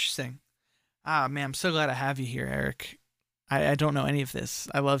 well, that's interesting. Ah, man, I'm so glad I have you here, Eric. I don't know any of this.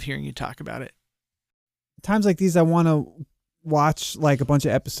 I love hearing you talk about it. times like these, I want to watch like a bunch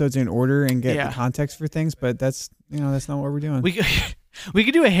of episodes in order and get the context for things, but that's not what we're doing. We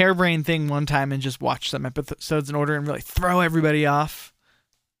could do a harebrained thing one time and just watch some episodes in order and really throw everybody off.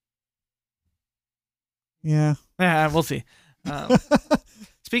 Yeah. Yeah, we'll see.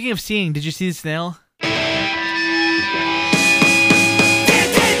 Speaking of seeing, did you see the snail?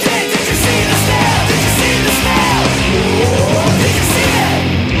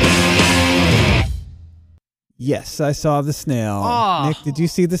 Yes, I saw the snail. Oh. Nick, did you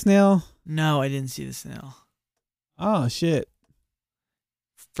see the snail? No, I didn't see the snail. Oh shit.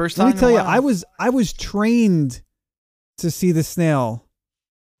 First time. Let me tell you, I was trained to see the snail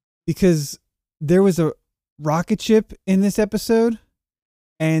because there was a rocket ship in this episode,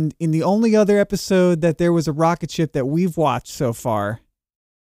 and in the only other episode that there was a rocket ship that we've watched so far,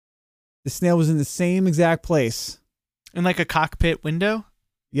 the snail was in the same exact place. In like a cockpit window?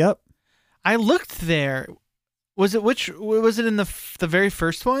 Yep. I looked there. Was it in the very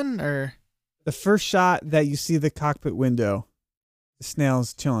first one, or the first shot that you see the cockpit window? The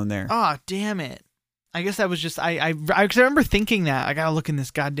snail's chilling there. Oh, damn it. I guess that was just because I remember thinking that I gotta look in this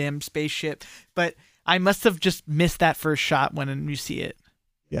goddamn spaceship, but I must have just missed that first shot when you see it.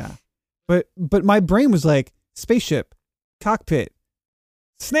 Yeah, but my brain was like spaceship, cockpit,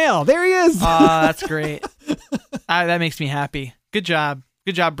 snail. There he is. Oh, that's great. That makes me happy. Good job,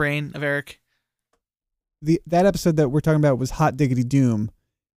 brain of Eric. That episode that we're talking about was Hot Diggity Doom,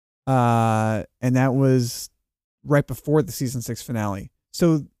 and that was right before the season 6 finale.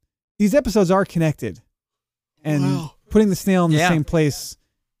 So these episodes are connected, and putting the snail in the same place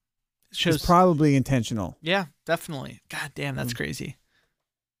is probably intentional. Yeah, definitely. God damn, that's crazy.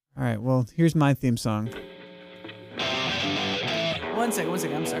 All right, well, here's my theme song. One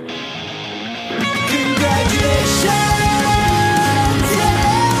second, I'm sorry. Congratulations,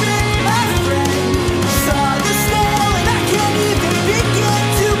 my friend. Saw the snail and I can't even begin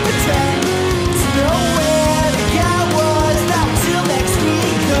to pretend to know where the guy was. Not till next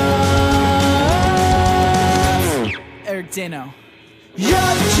week comes. Eric Dano. You're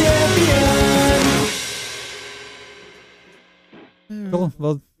the champion. Cool.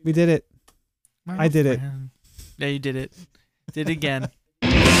 Well, we did it. I did it. Yeah, you did it. Did it again.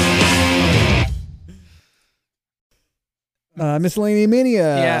 Miscellany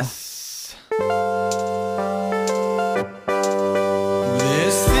Mania. Yes.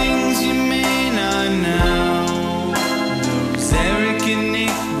 There's things you may not know.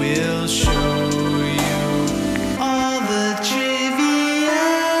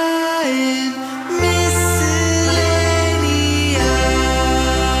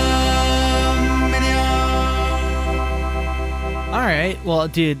 Well,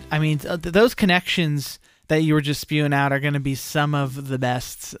 dude, I mean, those connections that you were just spewing out are going to be some of the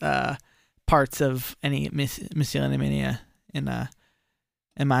best parts of any Miscellaneous Mania in my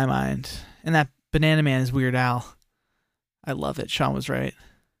mind. And that Banana Man is Weird Al. I love it. Sean was right.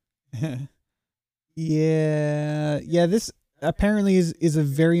 Yeah. This apparently is a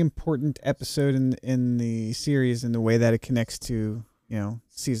very important episode in the series in the way that it connects to,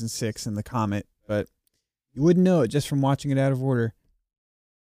 season 6 and the comet, but you wouldn't know it just from watching it out of order.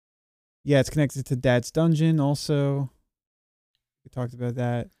 Yeah, it's connected to Dad's Dungeon also. We talked about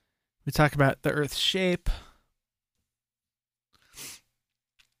that. We talk about the Earth's shape.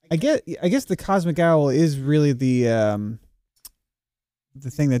 I guess the Cosmic Owl is really the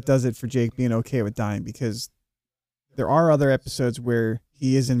thing that does it for Jake being okay with dying, because there are other episodes where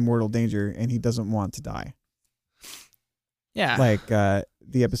he is in mortal danger and he doesn't want to die. Yeah. Like the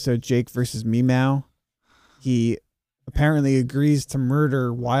episode Jake versus Meow. He apparently agrees to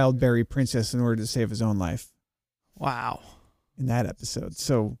murder Wildberry Princess in order to save his own life. Wow. In that episode.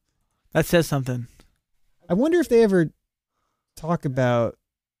 So that says something. I wonder if they ever talk about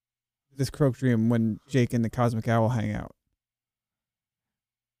this Croak Dream when Jake and the Cosmic Owl hang out.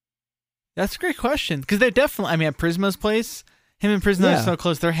 That's a great question, because they're definitely, at Prisma's place, him and Prisma are so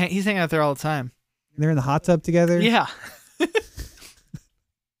close. He's hanging out there all the time. They're in the hot tub together? Yeah.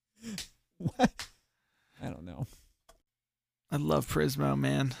 What? I don't know. I love Prismo,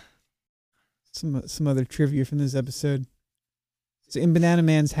 man. Some other trivia from this episode. So in Banana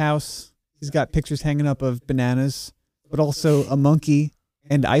Man's house, he's got pictures hanging up of bananas, but also a monkey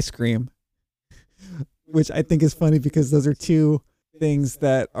and ice cream, which I think is funny because those are two things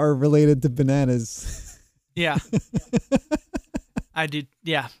that are related to bananas. Yeah. I did.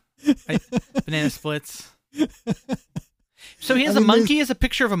 Yeah. Banana splits. So he has a monkey. He has a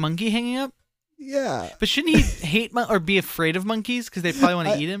picture of a monkey hanging up. Yeah. But shouldn't he hate or be afraid of monkeys because they probably want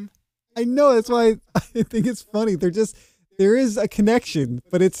to eat him? I know. That's why I think it's funny. There is a connection,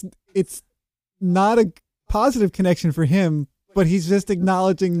 but it's not a positive connection for him. But he's just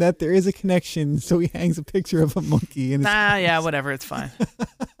acknowledging that there is a connection, so he hangs a picture of a monkey. And yeah, whatever. It's fine.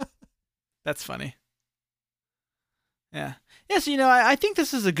 That's funny. Yeah. Yeah, so, I think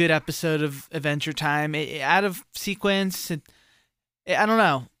this is a good episode of Adventure Time. Out of sequence, I don't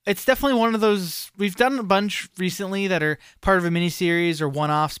know. It's definitely one of those, we've done a bunch recently that are part of a miniseries or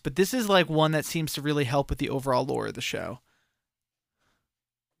one-offs, but this is like one that seems to really help with the overall lore of the show.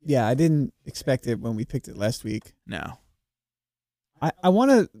 Yeah, I didn't expect it when we picked it last week. No. I want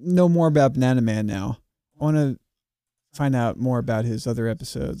to know more about Banana Man now. I want to find out more about his other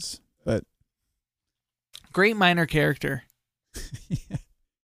episodes. But great minor character. Yeah.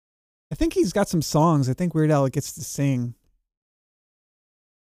 I think he's got some songs. I think Weird Al gets to sing.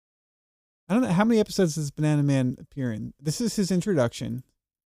 I don't know. How many episodes does Banana Man appear in? This is his introduction.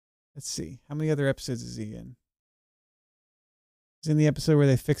 Let's see. How many other episodes is he in? He's in the episode where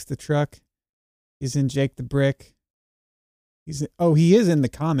they fix the truck. He's in Jake the Brick. He is in the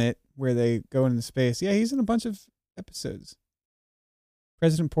Comet where they go into space. Yeah, he's in a bunch of episodes.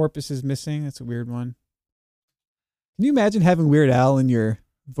 President Porpoise is missing. That's a weird one. Can you imagine having Weird Al in your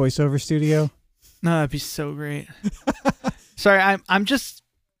voiceover studio? No, that'd be so great. Sorry, I'm just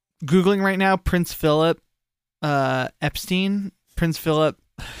Googling right now Prince Philip Epstein, Prince Philip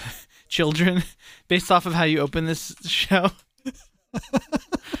children, based off of how you open this show.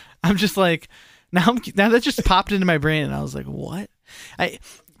 I'm just like, now that just popped into my brain, and I was like, what?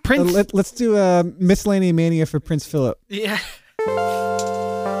 Prince. Let's do a Miscellaneous Mania for Prince Philip. Yeah.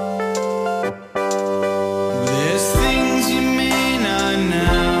 There's things you may not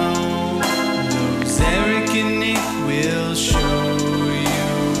know. Those Eric and Nick will show you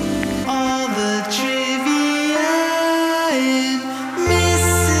all the trivia in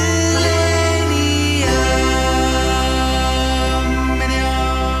Miscellaneous.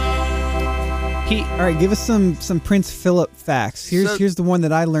 All right, give us some Prince Philip facts. Here's the one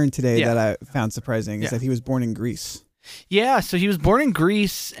that I learned today that I found surprising, is that he was born in Greece. Yeah, so he was born in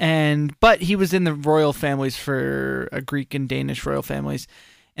Greece, but he was in the royal families for Greek and Danish royal families,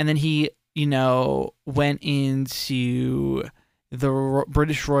 and then he, went into the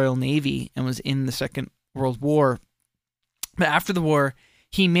British Royal Navy and was in the Second World War. But after the war,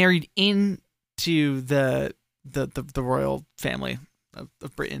 he married into the royal family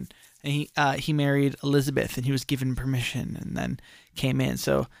of Britain, and he married Elizabeth, and he was given permission, and then came in.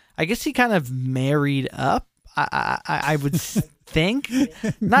 So I guess he kind of married up. I would think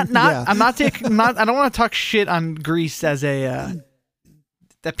not. Yeah. I don't want to talk shit on Greece as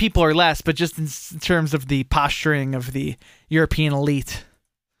that people are less, but just in terms of the posturing of the European elite.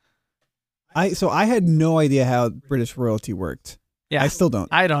 I had no idea how British royalty worked. Yeah. I still don't.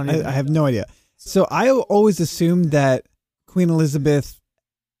 I don't either. I have no idea. So I always assumed that Queen Elizabeth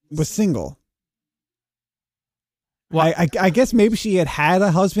was single. Well, I guess maybe she had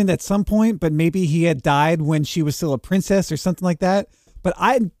a husband at some point, but maybe he had died when she was still a princess or something like that. But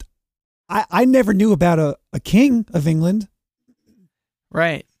I never knew about a king of England.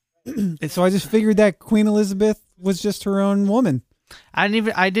 right. So I just figured that Queen Elizabeth was just her own woman. I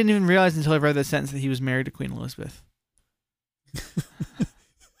didn't even realize until I read the sentence that he was married to Queen Elizabeth.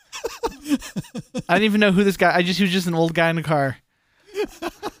 I didn't even know who this guy. He was just an old guy in a car.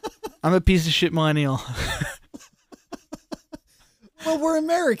 I'm a piece of shit millennial. Well, we're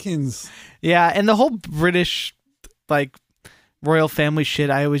Americans. Yeah, and the whole British like royal family shit,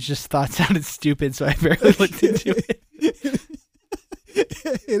 I always just thought sounded stupid, so I barely looked into it.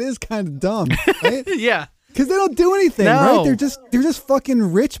 It is kind of dumb, right? Yeah, Because they don't do anything, No. right? They're just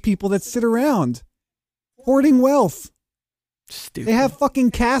fucking rich people that sit around hoarding wealth. stupid. They have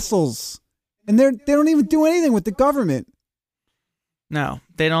fucking castles, and they don't even do anything with the government. No,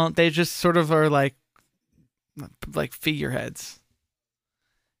 they don't. They just sort of are like figureheads.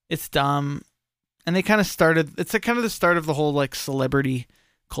 It's dumb, and they kind of started. It's kind of the start of the whole like celebrity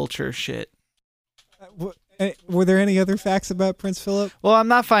culture shit. Were there any other facts about Prince Philip? Well, I'm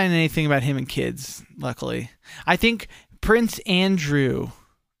not finding anything about him and kids. Luckily, I think Prince Andrew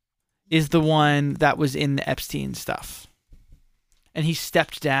is the one that was in the Epstein stuff, and he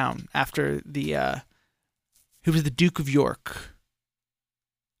stepped down after the who was the Duke of York.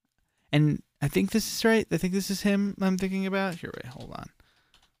 And I think this is right. I think this is him I'm thinking about. Here, wait, hold on.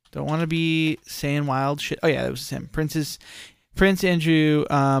 Don't want to be saying wild shit. Oh yeah, that was him. Prince Andrew.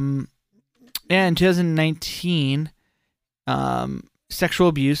 Yeah, in 2019, sexual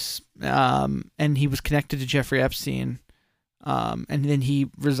abuse, and he was connected to Jeffrey Epstein, and then he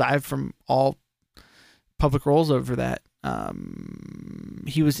resigned from all public roles over that.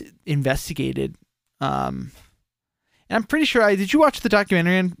 He was investigated. And I'm pretty sure did you watch the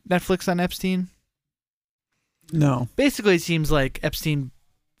documentary on Netflix on Epstein? No. Basically, it seems like Epstein,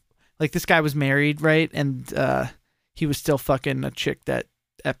 like this guy was married, right? And he was still fucking a chick that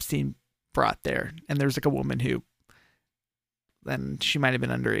Epstein brought there. And there's like a woman who, and she might have been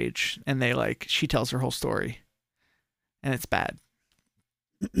underage, and she tells her whole story. And it's bad.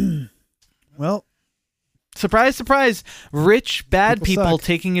 Well, surprise, surprise. Rich, bad people suck.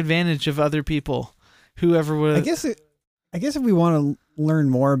 taking advantage of other people. Whoever would. I guess if we want to learn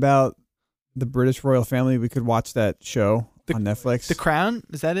more about the British royal family, we could watch that show on Netflix. The Crown?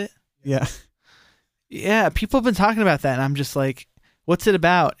 Is that it? Yeah. Yeah, people have been talking about that, and I'm just like, what's it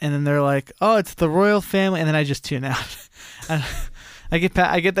about? And then they're like, oh, it's the royal family, and then I just tune out. I get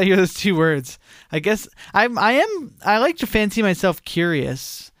that hear those two words. I guess I like to fancy myself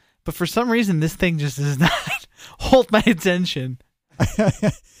curious, but for some reason this thing just does not hold my attention.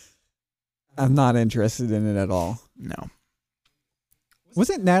 I'm not interested in it at all. No.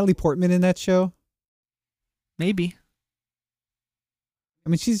 Wasn't Natalie Portman in that show? Maybe. I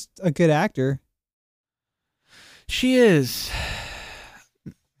mean, she's a good actor. She is.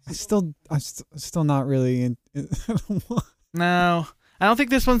 I'm still not really in. No, I don't think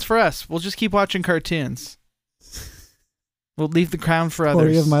this one's for us. We'll just keep watching cartoons. We'll leave the crown for others.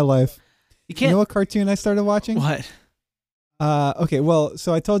 Story of my life. You can't. You know what cartoon I started watching? What? Okay, well,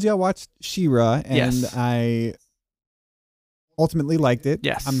 so I told you I watched She-Ra, and Yes. I ultimately liked it.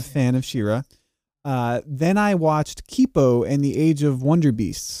 Yes. I'm a fan of She-Ra. Then I watched Kipo and the Age of Wonder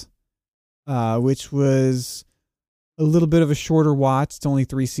Beasts, which was a little bit of a shorter watch. It's only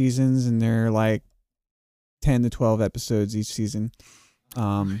 3 seasons, and they're like 10 to 12 episodes each season.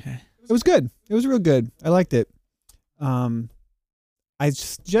 Okay. It was good. It was real good. I liked it. I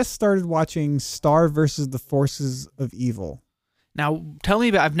just started watching Star versus the Forces of Evil. Now, tell me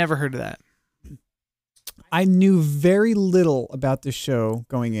about. I've never heard of that. I knew very little about this show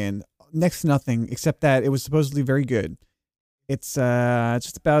going in, next to nothing, except that it was supposedly very good. It's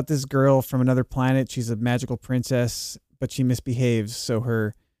just about this girl from another planet. She's a magical princess, but she misbehaves, so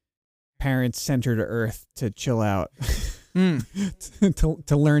her parents sent her to Earth to chill out,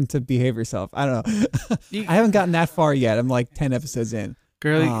 to learn to behave herself. I don't know. I haven't gotten that far yet. I'm like 10 episodes in.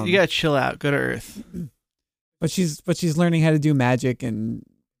 Girl, you gotta chill out. Go to Earth. But she's learning how to do magic and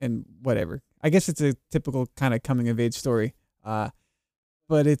whatever. I guess it's a typical kind of coming of age story. But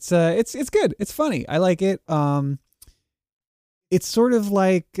it's good. It's funny. I like it. It's sort of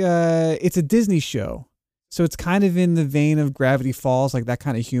like it's a Disney show, so it's kind of in the vein of Gravity Falls, like that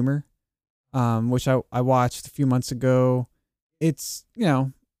kind of humor, which I watched a few months ago. It's,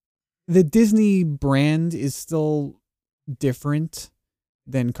 the Disney brand is still different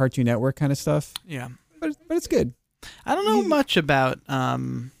than Cartoon Network kind of stuff. Yeah. But it's good. I don't know much about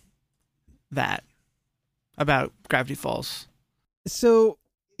that, about Gravity Falls. So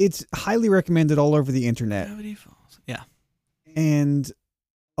it's highly recommended all over the internet. Gravity Falls. Yeah. And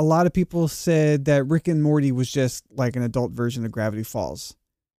a lot of people said that Rick and Morty was just like an adult version of Gravity Falls.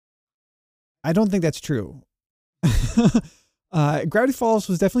 I don't think that's true. Gravity Falls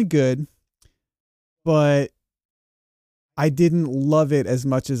was definitely good, but I didn't love it as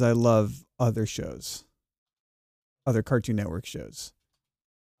much as I love other shows, other Cartoon Network shows.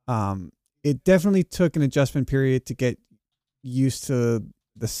 It definitely took an adjustment period to get used to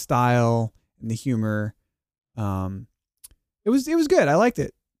the style and the humor. It was good. I liked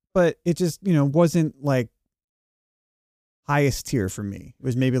it, but it just, wasn't like highest tier for me. It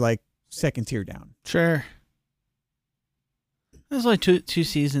was maybe like second tier down. Sure. There's only two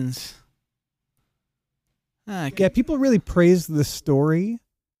seasons. Yeah, people really praise the story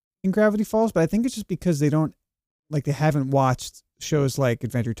in Gravity Falls, but I think it's just because they haven't watched shows like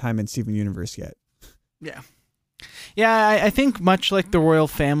Adventure Time and Steven Universe yet. Yeah. Yeah, I think much like the Royal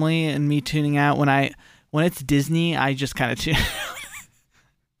Family and me tuning out when it's Disney, I just kind of tune out.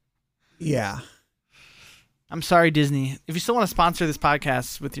 Yeah. I'm sorry, Disney. If you still want to sponsor this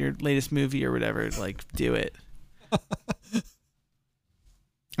podcast with your latest movie or whatever, do it.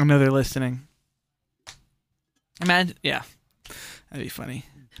 I know they're listening. Imagine, yeah, that'd be funny.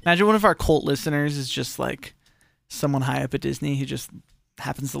 Imagine one of our cult listeners is just like someone high up at Disney who just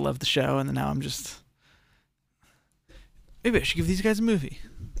happens to love the show, and then now I'm just, maybe I should give these guys a movie.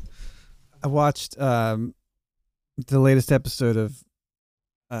 I watched the latest episode of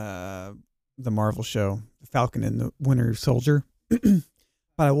the Marvel show, Falcon and the Winter Soldier, but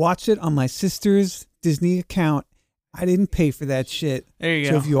I watched it on my sister's Disney account. I didn't pay for that shit. There you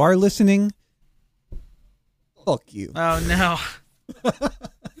So go. if you are listening, fuck you. Oh no.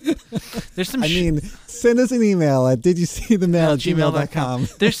 There's some. Send us an email at didyousseethemail@gmail.com.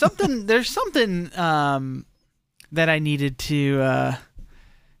 There's something that I needed to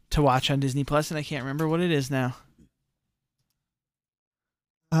watch on Disney Plus, and I can't remember what it is now.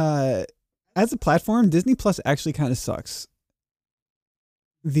 As a platform, Disney Plus actually kind of sucks.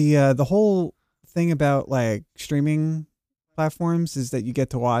 The whole thing about like streaming platforms is that you get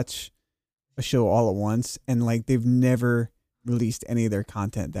to watch a show all at once, and like they've never released any of their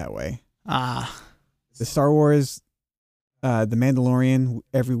content that way. The Star Wars, the Mandalorian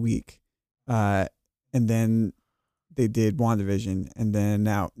every week, and then they did WandaVision, and then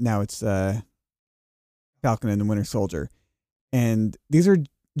now it's Falcon and the Winter Soldier, and these are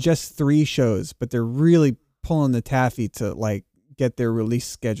just 3 shows, but they're really pulling the taffy to like get their release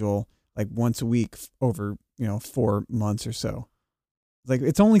schedule like once a week over 4 months or so. Like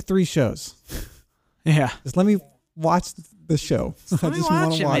it's only 3 shows. Yeah. Just let me watch the show. Let me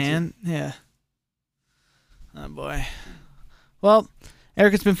watch it, man. Yeah. Oh boy. Well,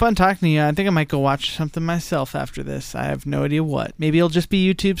 Eric, it's been fun talking to you. I think I might go watch something myself after this. I have no idea what. Maybe it'll just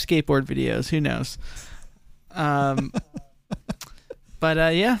be YouTube skateboard videos. Who knows?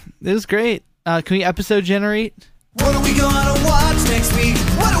 But yeah, it was great. Can we episode generate? What are we gonna watch next week?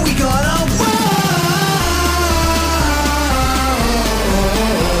 What are we gonna watch?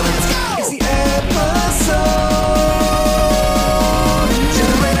 It's the episode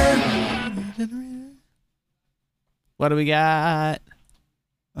generator. What do we got?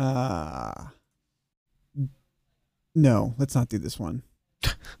 No, let's not do this one.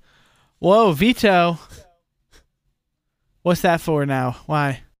 Whoa, veto. What's that for now?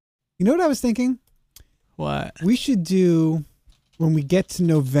 Why? You know what I was thinking? What? We should do, when we get to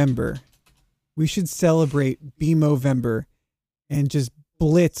November, we should celebrate BMOvember and just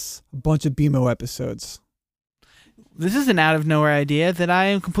blitz a bunch of BMO episodes. This is an out of nowhere idea that I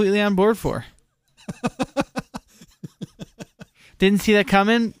am completely on board for. Didn't see that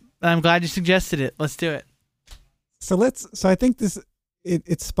coming. I'm glad you suggested it. Let's do it. So I think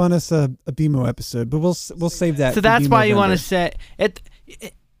it spun us a BMO episode, but we'll save that. So that's why you want to say it.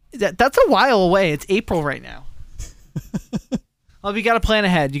 That's a while away. It's April right now. Well, you got to plan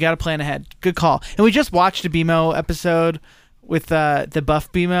ahead. Good call. And we just watched a BMO episode with the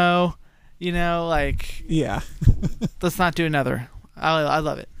buff BMO. Yeah. Let's not do another. I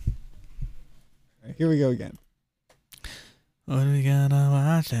love it. Here we go again. What are we gonna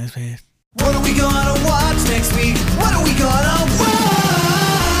watch next week? What are we gonna watch next week? What are we gonna watch?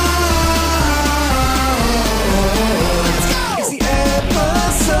 It's the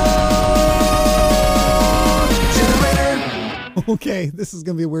episode generator. Okay, this is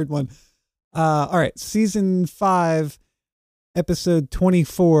gonna be a weird one. All right, season 5, episode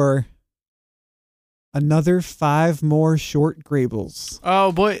 24. Another 5 more short Graybles.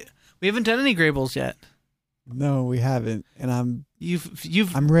 Oh boy, we haven't done any Graybles yet. No, we haven't, and I'm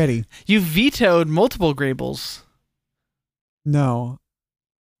ready. You've vetoed multiple Graybles. No,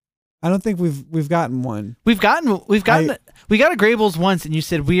 I don't think we've gotten one. We got a Graybles once, and you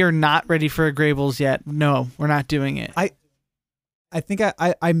said we are not ready for a Graybles yet. No, we're not doing it. I think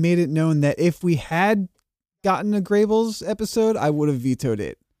I made it known that if we had gotten a Graybles episode, I would have vetoed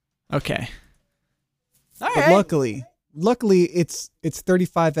it. Okay. All But right. luckily, it's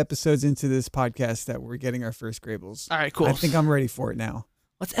 35 episodes into this podcast that we're getting our first Graybles. All right, cool. I think I'm ready for it now.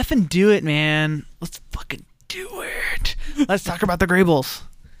 Let's effing do it, man. Let's fucking do it. Let's talk about the Graybles.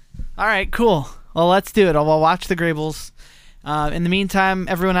 All right, cool. Well, let's do it. I'll watch the Graybles. In the meantime,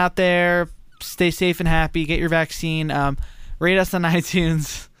 everyone out there, stay safe and happy. Get your vaccine. Rate us on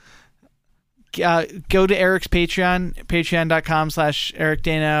iTunes. Go to Eric's Patreon, patreon.com/Eric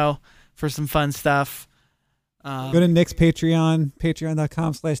Dano for some fun stuff. Go to Nick's Patreon,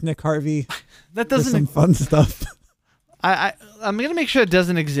 patreon.com/Nick Harvey. That for doesn't. some fun stuff. I'm gonna make sure it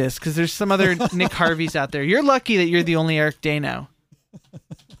doesn't exist because there's some other Nick Harveys out there. You're lucky that you're the only Eric Dano.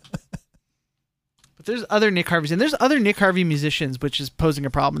 But there's other Nick Harveys, and there's other Nick Harvey musicians, which is posing a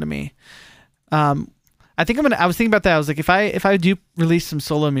problem to me. I think I was thinking about that. I was like, if I do release some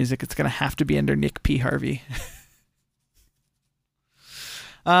solo music, it's gonna have to be under Nick P. Harvey.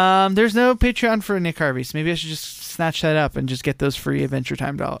 There's no Patreon for Nick Harvey, so maybe I should just snatch that up and just get those free Adventure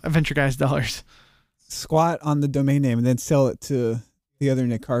Guys dollars. Squat on the domain name and then sell it to the other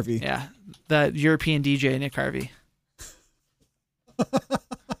Nick Harvey. Yeah, the European DJ Nick Harvey.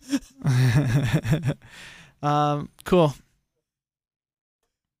 Cool.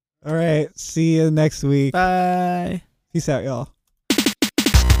 All right. See you next week. Bye. Peace out, y'all.